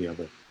to the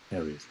other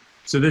areas.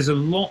 So there's a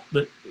lot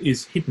that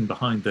is hidden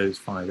behind those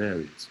 5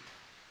 areas.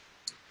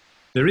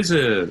 There is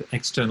an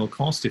external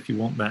cost, if you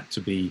want that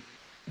to be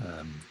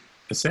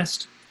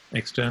assessed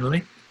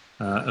externally,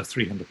 of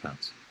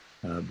 £300.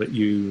 But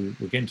you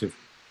are going to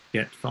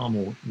get far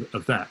more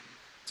of that,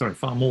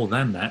 far more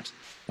than that,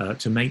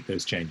 to make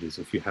those changes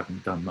if you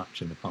haven't done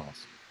much in the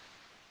past.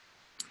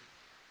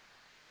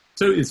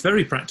 So it's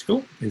very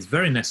practical, it's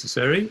very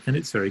necessary, and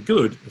it's very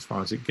good as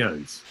far as it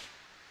goes.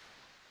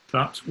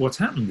 But what's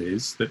happened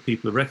is that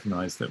people have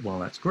recognized that while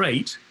that's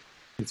great,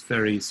 it's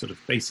very sort of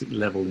basic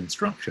level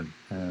instruction,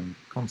 and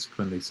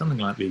consequently something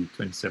like the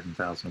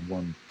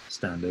 27001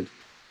 standard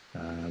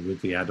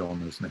with the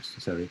add-on as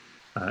necessary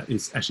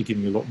is actually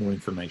giving you a lot more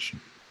information.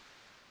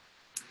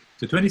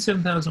 So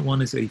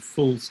 27001 is a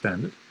full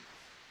standard.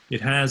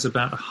 It has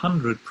about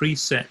 100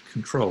 preset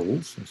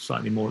controls,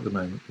 slightly more at the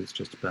moment, but it's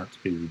just about to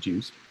be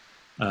reduced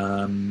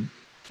to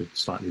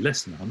slightly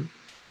less than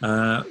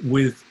 100,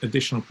 with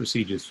additional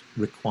procedures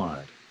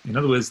required. In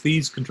other words,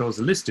 these controls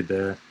are listed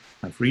there,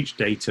 and for each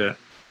data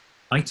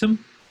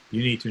item,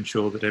 you need to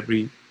ensure that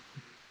every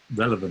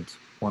relevant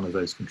one of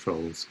those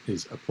controls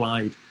is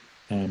applied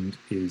and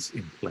is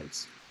in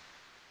place.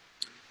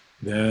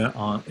 There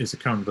is a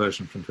current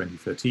version from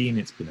 2013,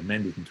 it's been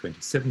amended in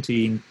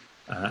 2017,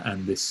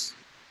 and this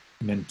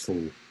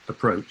mental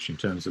approach in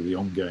terms of the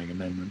ongoing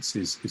amendments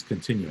is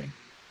continuing,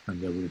 and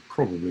there will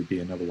probably be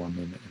another one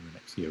in the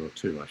next year or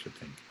two, I should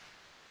think.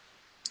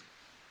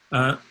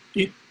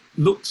 It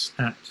looks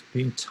at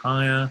the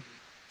entire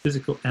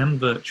physical and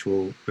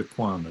virtual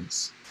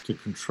requirements to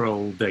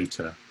control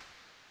data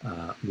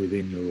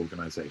within your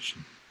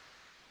organization.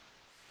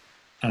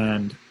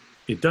 And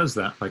it does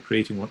that by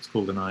creating what's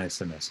called an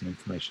ISMS, an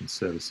Information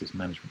Services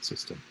Management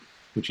System,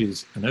 which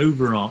is an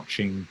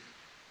overarching,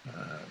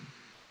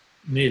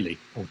 nearly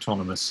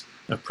autonomous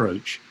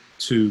approach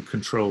to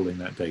controlling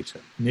that data,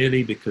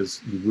 nearly because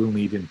you will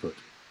need input.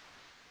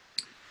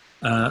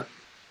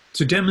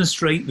 To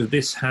demonstrate that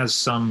this has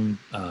some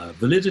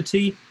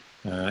validity,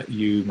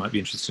 you might be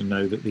interested to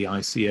know that the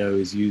ICO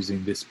is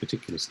using this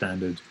particular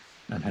standard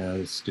and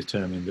has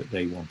determined that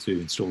they want to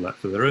install that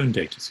for their own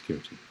data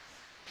security.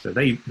 So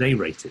they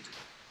rate it.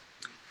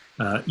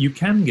 You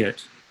can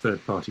get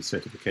third-party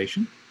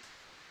certification.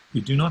 You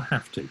do not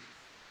have to.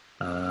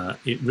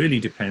 It really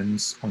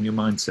depends on your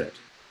mindset.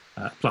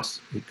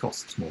 Plus, it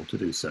costs more to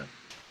do so.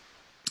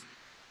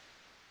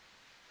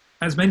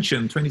 As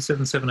mentioned,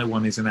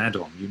 27701 is an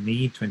add-on. You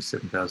need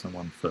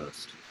 27001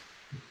 first.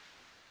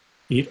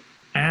 It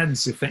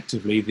adds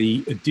effectively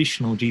the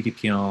additional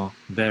GDPR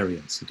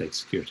variants of data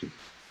security.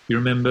 You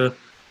remember,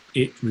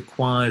 it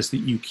requires that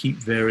you keep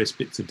various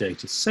bits of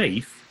data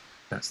safe.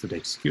 That's the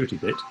data security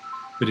bit.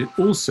 But it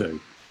also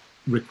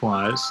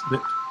requires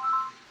that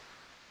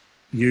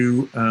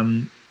you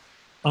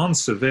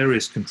answer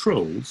various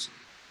controls,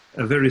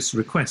 various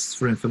requests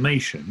for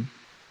information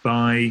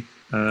by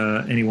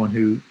anyone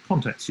who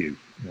contacts you,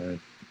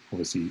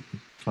 obviously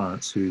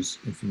clients whose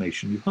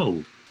information you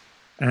hold.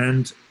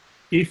 And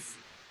if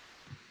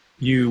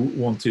you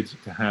wanted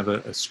to have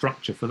a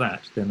structure for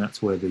that, then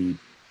that's where the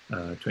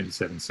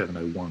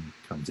 27701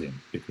 comes in,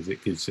 because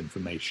it gives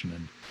information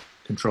and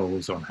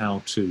controls on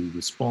how to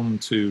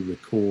respond to,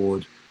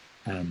 record,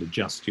 and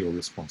adjust your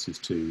responses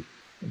to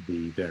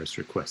the various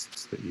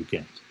requests that you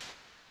get.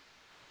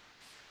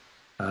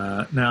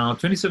 Now,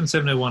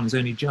 27701 has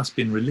only just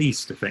been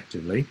released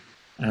effectively,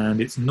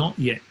 and it's not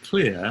yet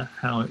clear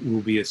how it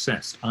will be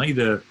assessed,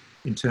 either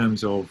in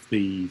terms of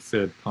the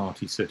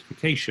third-party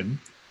certification,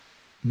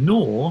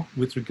 nor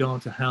with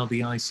regard to how the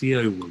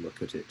ICO will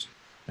look at it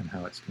and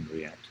how it's going to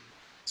react.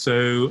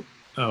 So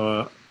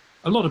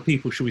a lot of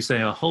people, shall we say,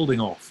 are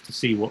holding off to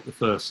see what the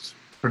first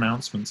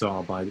pronouncements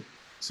are by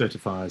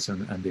certifiers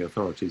and the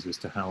authorities as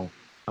to how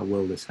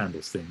well this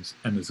handles things,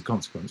 and as a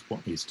consequence,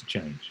 what needs to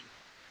change.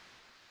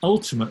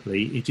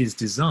 Ultimately, it is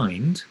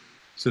designed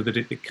so that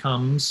it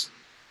becomes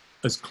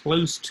as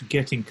close to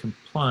getting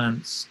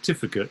compliance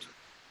certificate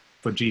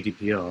for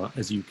GDPR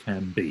as you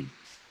can be.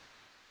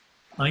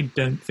 I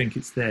don't think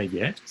it's there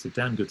yet. It's a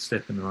damn good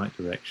step in the right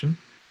direction,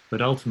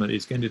 but ultimately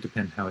it's going to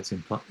depend how it's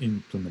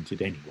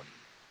implemented anyway.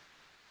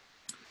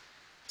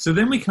 So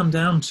then we come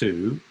down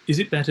to, is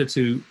it better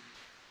to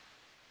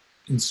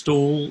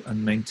install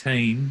and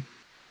maintain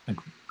and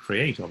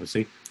create,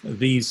 obviously,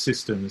 these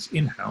systems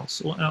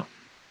in-house or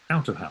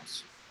out of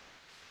house?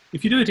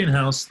 If you do it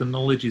in-house, the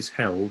knowledge is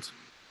held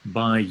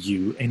by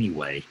you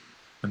anyway,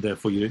 and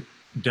therefore you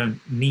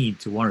don't need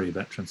to worry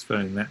about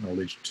transferring that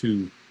knowledge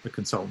to the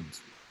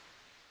consultant.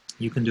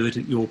 You can do it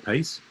at your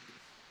pace,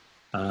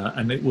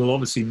 and it will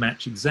obviously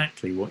match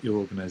exactly what your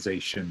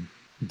organization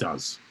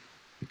does,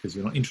 because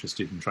you're not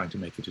interested in trying to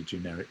make it a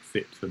generic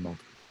fit for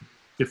multiple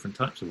different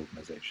types of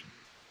organization.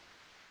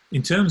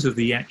 In terms of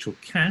the actual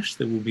cash,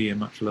 there will be a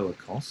much lower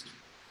cost,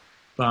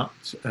 but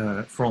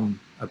from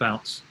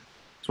about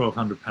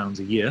 £1,200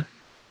 a year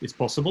is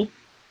possible,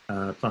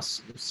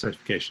 plus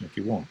certification if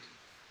you want.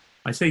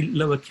 I say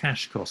lower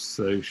cash costs,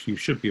 though you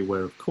should be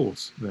aware, of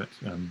course, that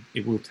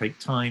it will take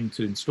time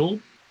to install.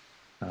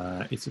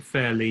 It's a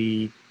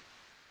fairly,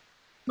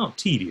 not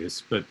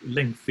tedious, but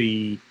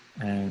lengthy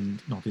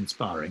and not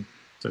inspiring,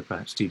 so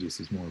perhaps tedious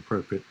is more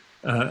appropriate,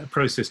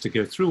 process to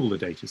go through all the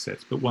data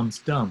sets. But once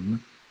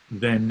done,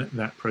 then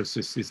that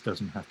process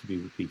doesn't have to be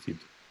repeated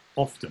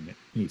often.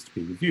 It needs to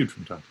be reviewed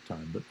from time to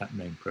time, but that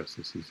main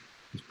process is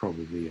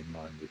probably in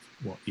line with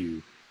what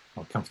you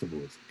are comfortable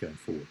with going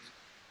forward.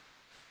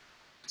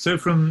 So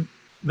from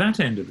that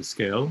end of the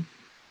scale,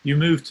 you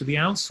move to the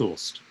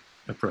outsourced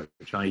approach,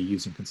 i.e.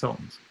 using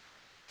consultants.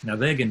 Now,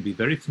 they're going to be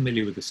very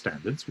familiar with the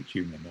standards, which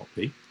you may not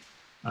be,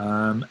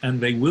 and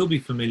they will be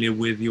familiar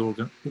with your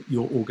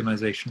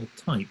organizational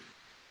type,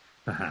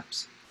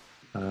 perhaps,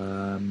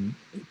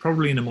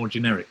 probably in a more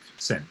generic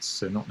sense,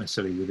 so not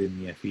necessarily within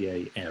the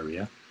FEA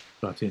area,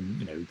 but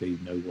in, they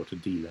know what a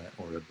dealer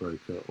or a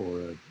broker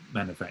or a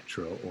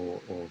manufacturer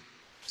or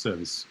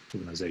service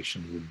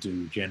organization would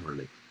do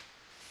generally,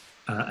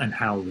 and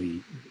how the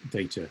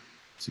data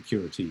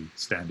security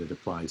standard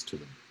applies to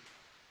them.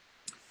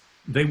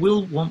 They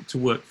will want to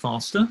work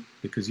faster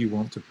because you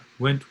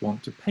won't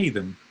want to pay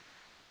them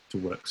to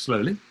work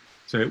slowly,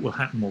 so it will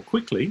happen more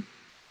quickly,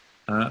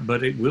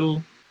 but it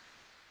will,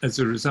 as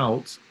a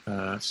result,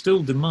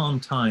 still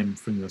demand time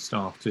from your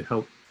staff to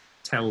help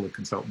tell the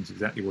consultants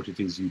exactly what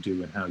it is you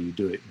do and how you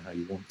do it and how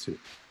you want to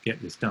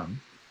get this done.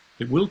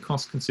 It will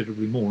cost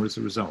considerably more as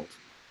a result.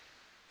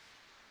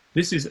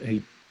 This is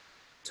a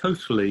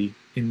totally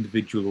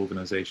individual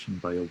organization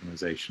by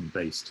organization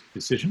based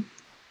decision,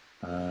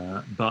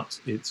 but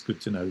it's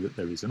good to know that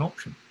there is an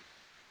option.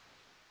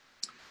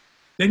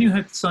 Then you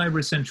have Cyber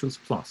Essentials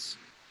Plus.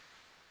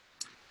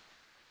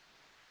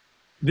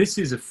 This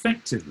is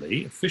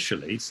effectively,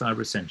 officially,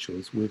 Cyber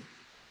Essentials with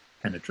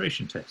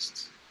penetration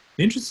tests.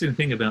 The interesting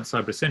thing about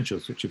Cyber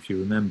Essentials, which if you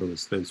remember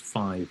was those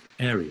 5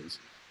 areas,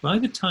 by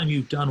the time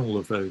you've done all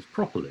of those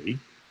properly,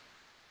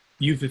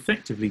 you've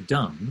effectively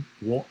done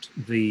what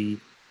the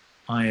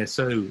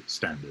ISO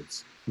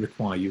standards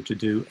require you to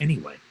do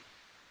anyway.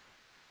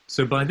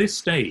 So by this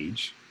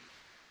stage,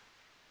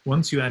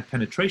 once you add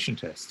penetration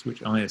tests,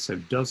 which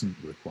ISO doesn't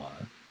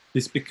require,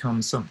 this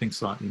becomes something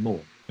slightly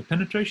more. A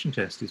penetration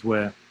test is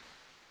where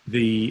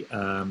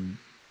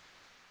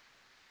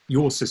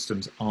your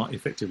systems are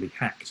effectively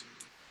hacked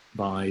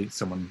by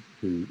someone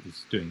who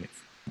is doing it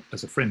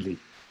as a friendly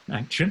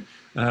action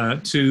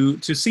to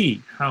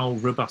see how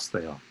robust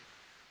they are.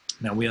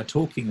 Now, we are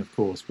talking, of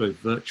course, both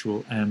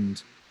virtual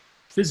and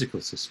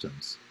physical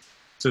systems.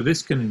 So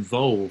this can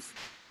involve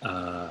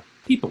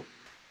people.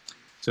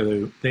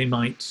 So they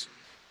might,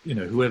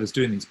 whoever's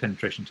doing these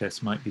penetration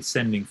tests might be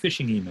sending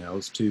phishing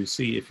emails to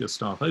see if your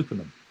staff open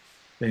them.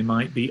 They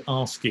might be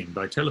asking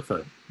by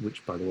telephone,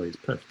 which, by the way, is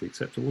perfectly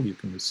acceptable. You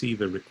can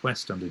receive a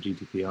request under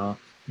GDPR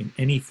in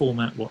any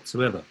format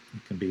whatsoever.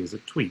 It can be as a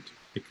tweet.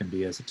 It can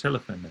be as a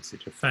telephone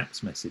message, a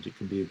fax message. It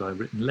can be by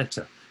written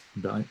letter,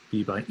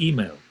 be by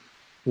email.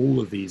 All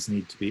of these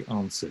need to be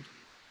answered.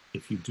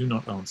 If you do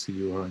not answer,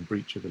 you are in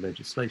breach of the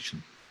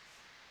legislation.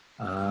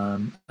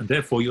 And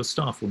therefore, your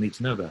staff will need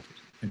to know about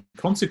it. And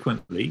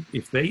consequently,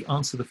 if they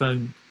answer the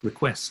phone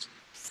request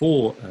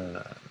for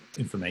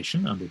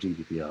information under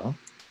GDPR,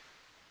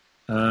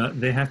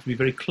 they have to be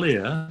very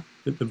clear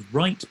that the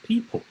right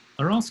people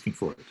are asking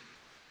for it.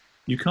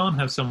 You can't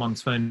have someone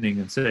phoning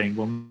and saying,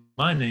 well,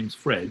 my name's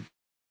Fred.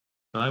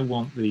 I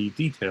want the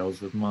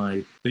details of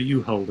that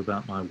you hold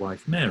about my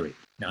wife, Mary.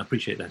 Now, I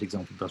appreciate that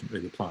example doesn't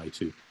really apply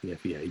to the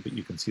FEA, but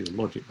you can see the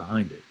logic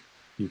behind it.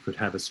 You could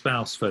have a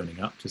spouse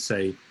phoning up to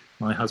say,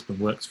 my husband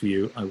works for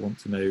you. I want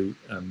to know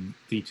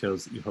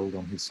details that you hold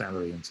on his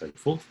salary and so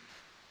forth.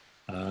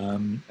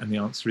 And the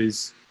answer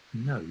is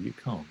no, you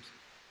can't,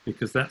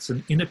 because that's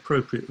an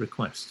inappropriate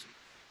request.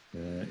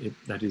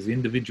 That is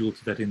individual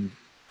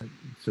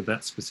to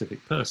that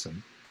specific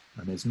person,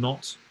 and is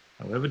not,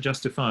 however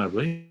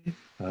justifiably,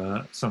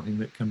 something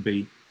that can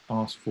be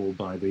asked for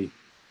by the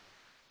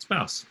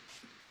spouse.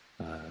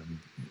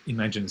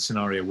 Imagine a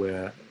scenario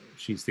where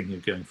she's thinking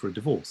of going for a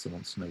divorce and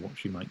wants to know what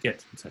she might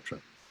get, etc.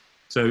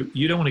 So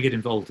you don't want to get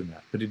involved in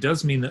that, but it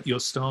does mean that your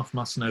staff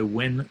must know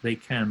when they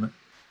can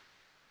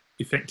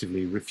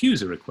effectively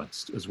refuse a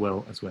request as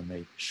well as when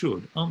they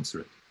should answer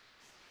it.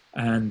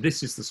 And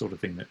this is the sort of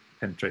thing that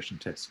penetration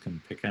tests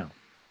can pick out.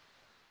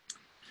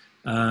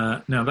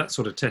 Now, that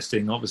sort of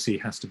testing obviously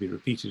has to be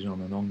repeated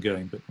on an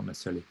ongoing but not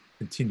necessarily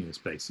continuous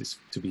basis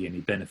to be any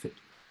benefit.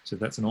 So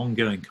that's an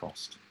ongoing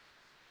cost.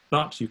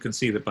 But you can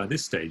see that by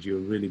this stage, you're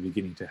really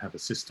beginning to have a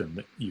system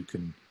that you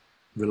can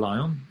rely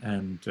on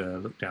and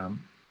look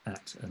down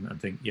at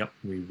and think, yep,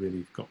 we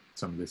really got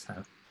some of this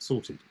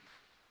sorted.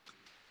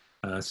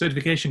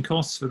 Certification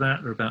costs for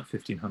that are about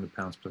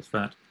 £1,500 plus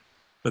VAT,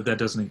 but that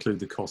doesn't include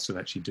the cost of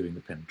actually doing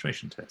the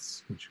penetration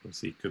tests, which you'll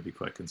see could be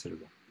quite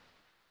considerable.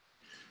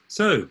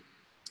 So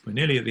we're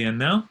nearly at the end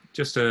now.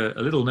 Just a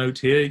little note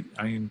here.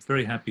 I am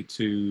very happy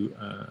to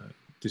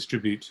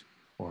distribute,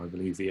 or I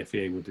believe the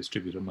FEA will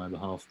distribute on my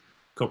behalf,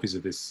 copies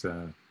of this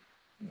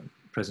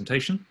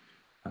presentation.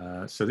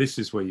 So this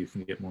is where you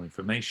can get more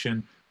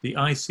information. The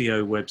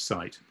ICO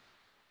website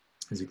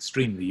is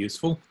extremely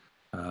useful.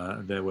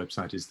 Their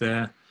website is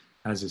there,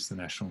 as is the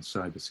National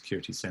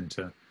Cybersecurity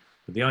Centre.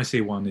 But the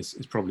ICO one is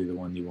probably the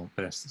one you want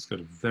best. It's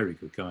got a very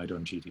good guide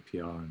on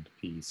GDPR and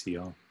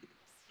PECR.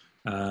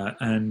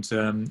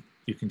 And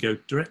you can go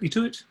directly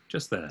to it,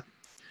 just there.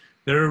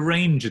 There are a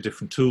range of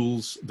different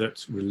tools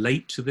that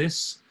relate to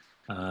this.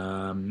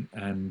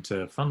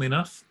 Funnily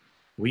enough,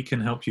 we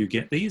can help you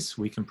get these.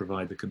 We can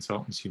provide the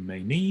consultants you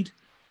may need.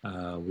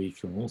 We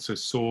can also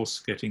source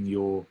getting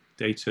your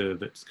data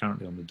that's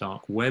currently on the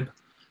dark web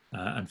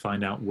and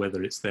find out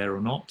whether it's there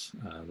or not.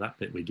 That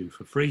bit we do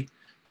for free.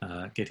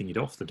 Getting it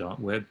off the dark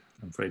web,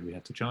 I'm afraid we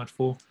have to charge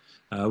for.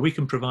 We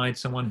can provide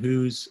someone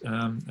who's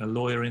a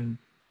lawyer in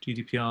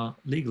GDPR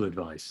legal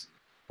advice,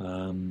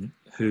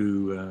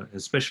 who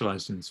has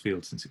specialized in this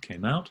field since it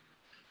came out,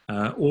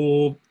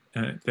 or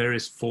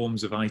various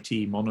forms of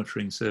IT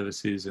monitoring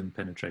services and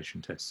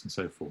penetration tests and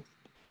so forth.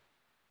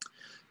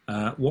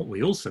 What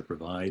we also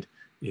provide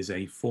is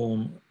a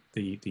form,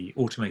 the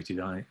automated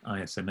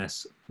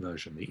ISMS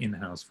version, the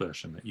in-house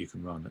version that you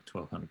can run at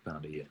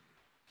 £1,200 a year.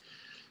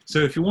 So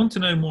if you want to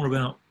know more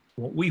about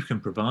what we can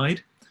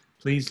provide,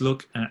 please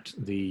look at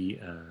the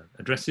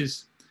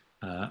addresses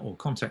or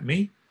contact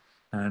me.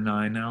 And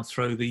I now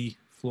throw the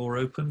floor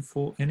open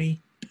for any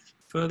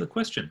further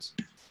questions.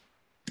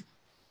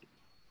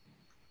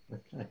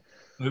 Okay.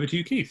 Over to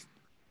you, Keith.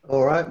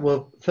 All right.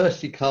 Well,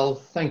 firstly, Carl,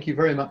 thank you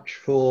very much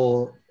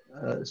for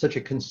such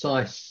a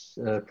concise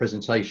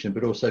presentation,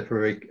 but also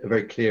for a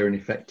very clear and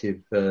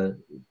effective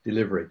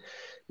delivery.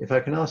 If I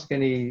can ask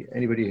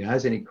anybody who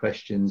has any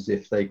questions,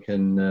 if they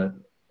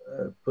can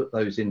put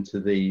those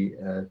into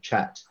the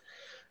chat.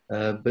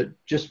 But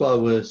just while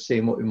we're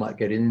seeing what we might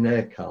get in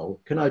there, Carl,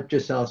 can I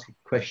just ask a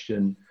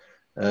question?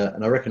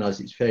 And I recognise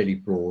it's fairly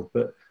broad,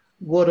 but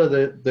what are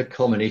the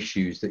common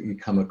issues that you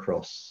come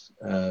across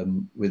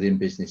within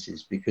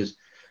businesses? Because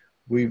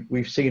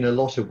we've seen a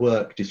lot of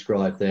work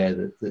described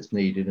there that's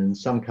needed, and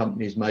some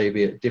companies may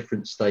be at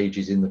different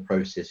stages in the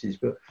processes.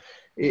 But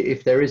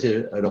if there is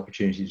an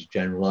opportunity to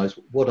generalise,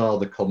 what are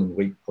the common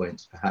weak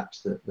points,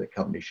 perhaps, that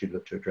companies should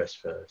look to address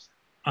first?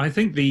 I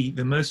think the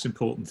most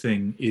important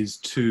thing is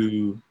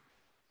to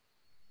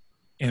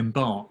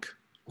embark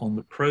on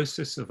the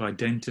process of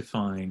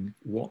identifying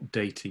what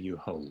data you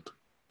hold.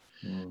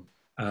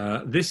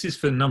 This is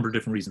for a number of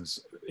different reasons.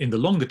 In the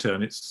longer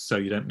term, it's so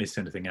you don't miss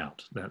anything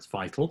out. That's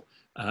vital.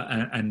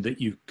 And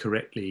that you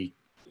correctly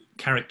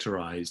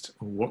characterized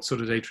what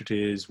sort of data it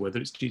is, whether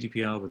it's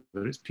GDPR,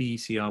 whether it's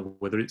PECR,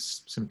 whether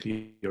it's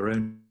simply your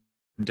own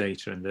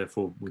data and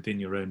therefore within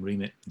your own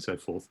remit and so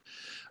forth.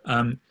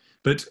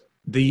 But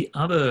the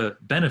other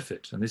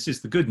benefit, and this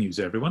is the good news,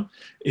 everyone,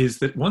 is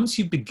that once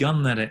you've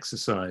begun that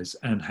exercise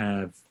and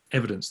have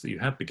evidence that you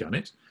have begun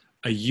it,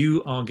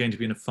 you are going to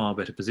be in a far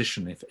better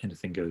position if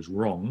anything goes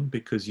wrong,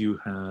 because you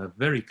have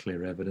very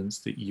clear evidence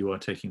that you are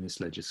taking this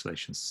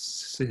legislation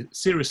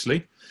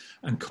seriously.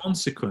 And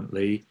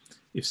consequently,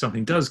 if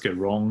something does go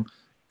wrong,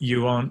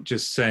 you aren't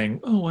just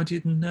saying, oh, I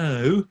didn't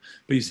know,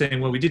 but you're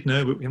saying, well, we did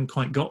know, but we haven't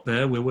quite got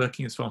there. We're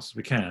working as fast as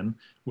we can,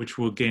 which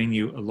will gain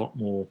you a lot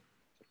more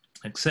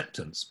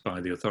acceptance by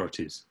the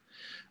authorities.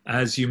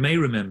 As you may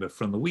remember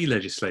from the WE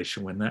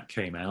legislation, when that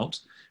came out,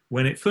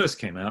 when it first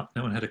came out,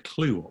 no one had a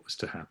clue what was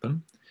to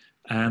happen.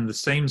 And the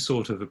same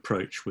sort of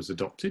approach was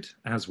adopted,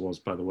 as was,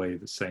 by the way,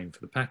 the same for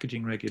the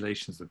packaging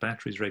regulations, the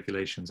batteries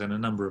regulations, and a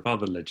number of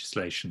other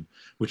legislation,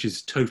 which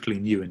is totally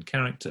new in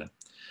character.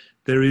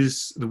 There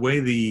is, the way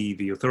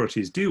the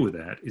authorities deal with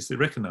that is they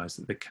recognize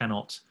that they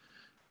cannot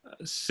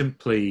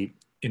simply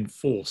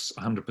enforce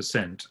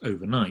 100%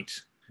 overnight.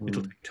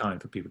 It'll take time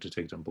for people to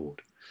take it on board.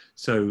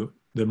 So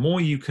the more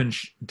you can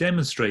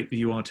demonstrate that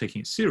you are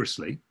taking it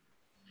seriously,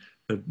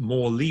 the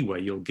more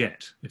leeway you'll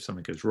get if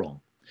something goes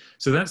wrong.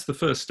 So that's the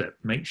first step.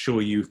 Make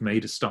sure you've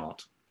made a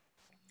start.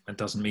 That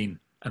doesn't mean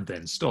and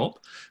then stop,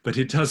 but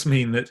it does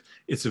mean that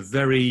it's a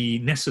very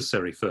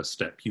necessary first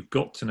step. You've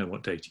got to know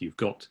what data you've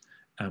got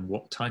and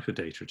what type of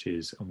data it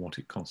is and what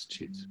it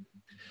constitutes.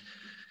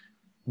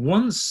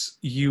 Once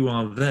you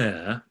are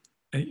there,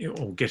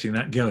 or getting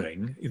that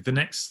going, the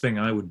next thing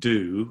I would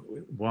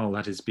do, while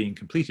that is being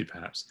completed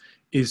perhaps,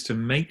 is to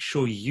make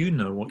sure you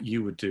know what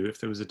you would do if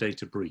there was a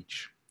data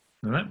breach.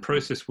 Now that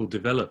process will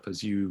develop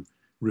as you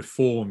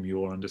reform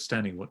your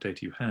understanding of what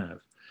data you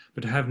have,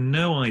 but to have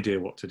no idea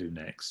what to do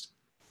next,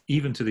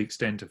 even to the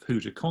extent of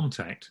who to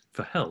contact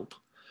for help,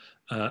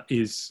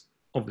 is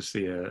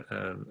obviously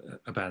a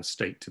bad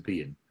state to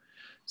be in.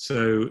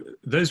 So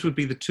those would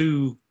be the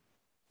two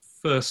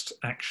first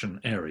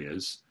action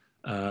areas,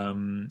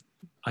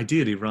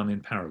 ideally run in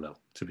parallel,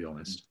 to be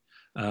honest.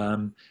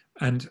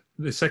 And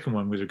the second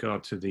one, with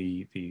regard to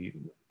the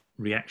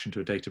reaction to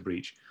a data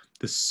breach,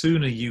 the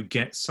sooner you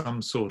get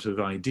some sort of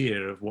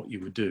idea of what you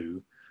would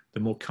do, the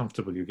more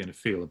comfortable you're going to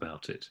feel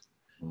about it.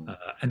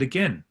 And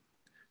again,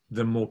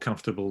 the more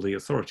comfortable the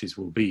authorities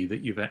will be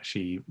that you've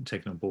actually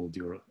taken on board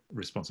your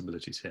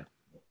responsibilities here.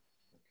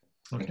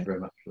 Thank you very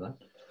much for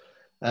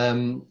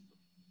that.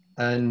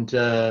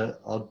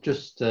 I'll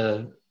just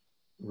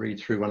read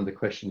through one of the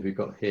questions we've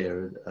got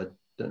here. I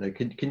don't know,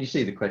 can you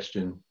see the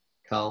question,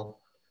 Carl?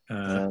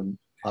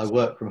 I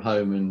work from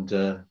home and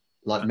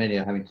like many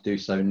are having to do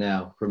so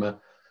now. From a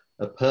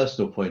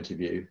personal point of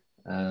view,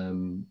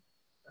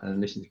 and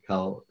listening to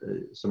Carl,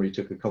 somebody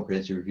took a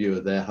comprehensive review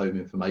of their home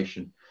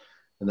information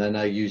and they're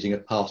now using a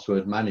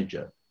password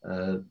manager.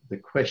 The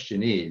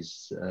question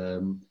is,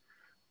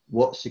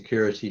 what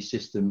security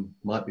system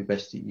might be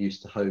best to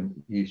use at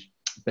home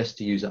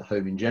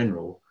in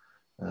general,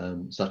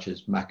 such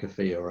as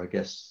McAfee or I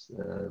guess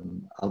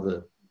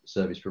other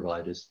service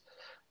providers?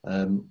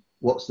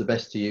 What's the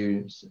best to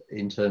use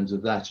in terms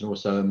of that, and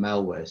also a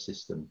malware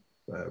system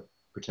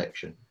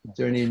protection? Is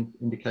there any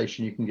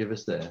indication you can give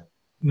us there?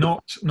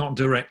 Not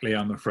directly,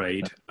 I'm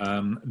afraid.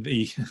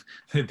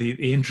 The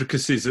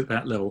intricacies at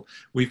that level,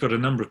 we've got a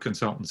number of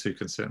consultants who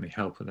can certainly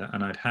help with that,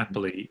 and I'd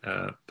happily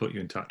put you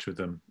in touch with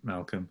them,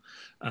 Malcolm.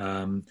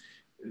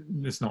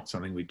 It's not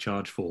something we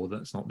charge for.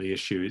 That's not the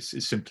issue.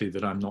 It's simply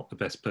that I'm not the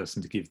best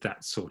person to give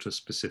that sort of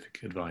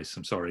specific advice.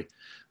 I'm sorry.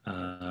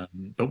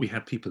 But we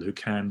have people who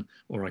can,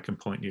 or I can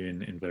point you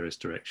in various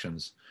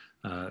directions.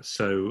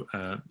 So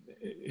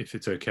if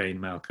it's okay,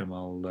 Malcolm,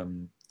 I'll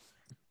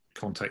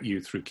contact you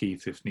through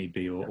Keith if need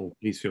be, or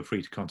please feel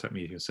free to contact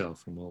me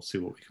yourself and we'll see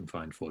what we can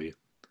find for you.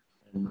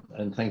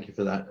 And thank you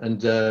for that.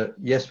 And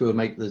yes, we'll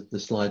make the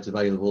slides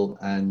available,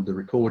 and the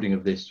recording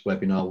of this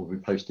webinar will be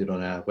posted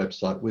on our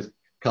website with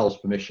Carl's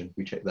permission.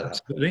 We check that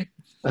Absolutely.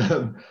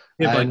 out.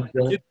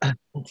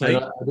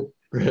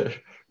 I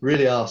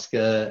really ask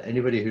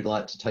anybody who'd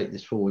like to take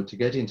this forward to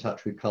get in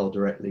touch with Carl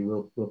directly.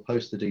 We'll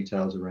post the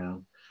details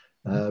around.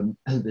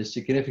 There's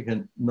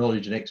significant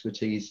knowledge and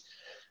expertise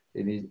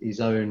in his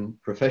own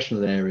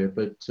professional area,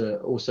 but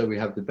also we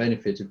have the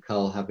benefit of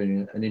Carl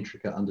having an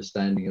intricate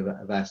understanding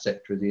of our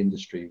sector of the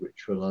industry,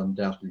 which will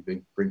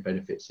undoubtedly bring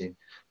benefits in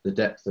the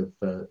depth of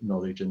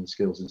knowledge and the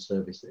skills and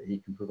service that he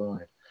can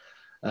provide.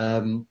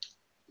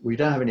 We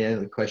don't have any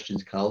other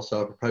questions, Carl,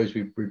 so I propose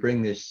we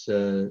bring this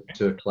to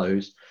a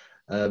close.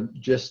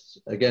 Just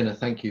again, a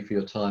thank you for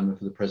your time and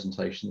for the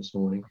presentation this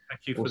morning.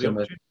 Thank you for the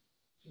opportunity.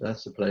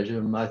 That's a pleasure.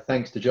 And my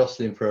thanks to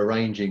Jocelyn for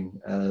arranging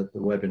the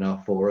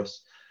webinar for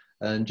us.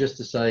 And just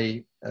to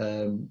say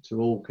to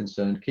all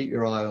concerned, keep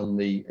your eye on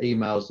the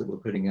emails that we're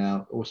putting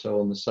out, also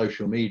on the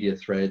social media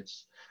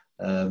threads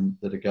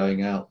that are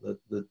going out.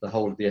 The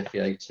whole of the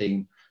FEA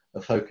team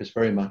are focused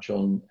very much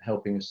on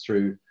helping us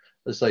through,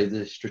 let's say,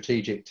 the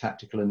strategic,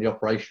 tactical and the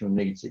operational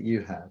needs that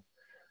you have.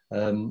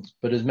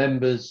 But as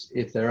members,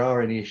 if there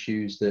are any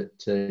issues that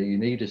you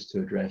need us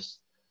to address,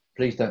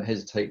 please don't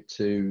hesitate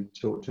to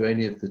talk to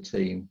any of the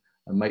team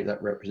and make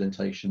that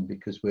representation,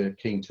 because we're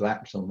keen to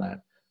act on that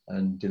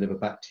and deliver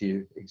back to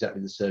you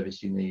exactly the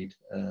service you need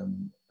for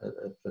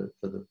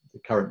the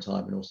current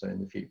time and also in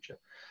the future.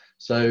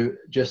 So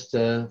just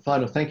a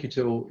final thank you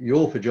to you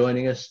all for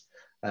joining us,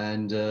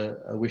 and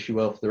I wish you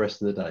well for the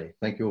rest of the day.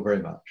 Thank you all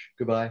very much.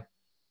 Goodbye.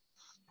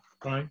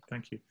 Bye.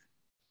 Thank you.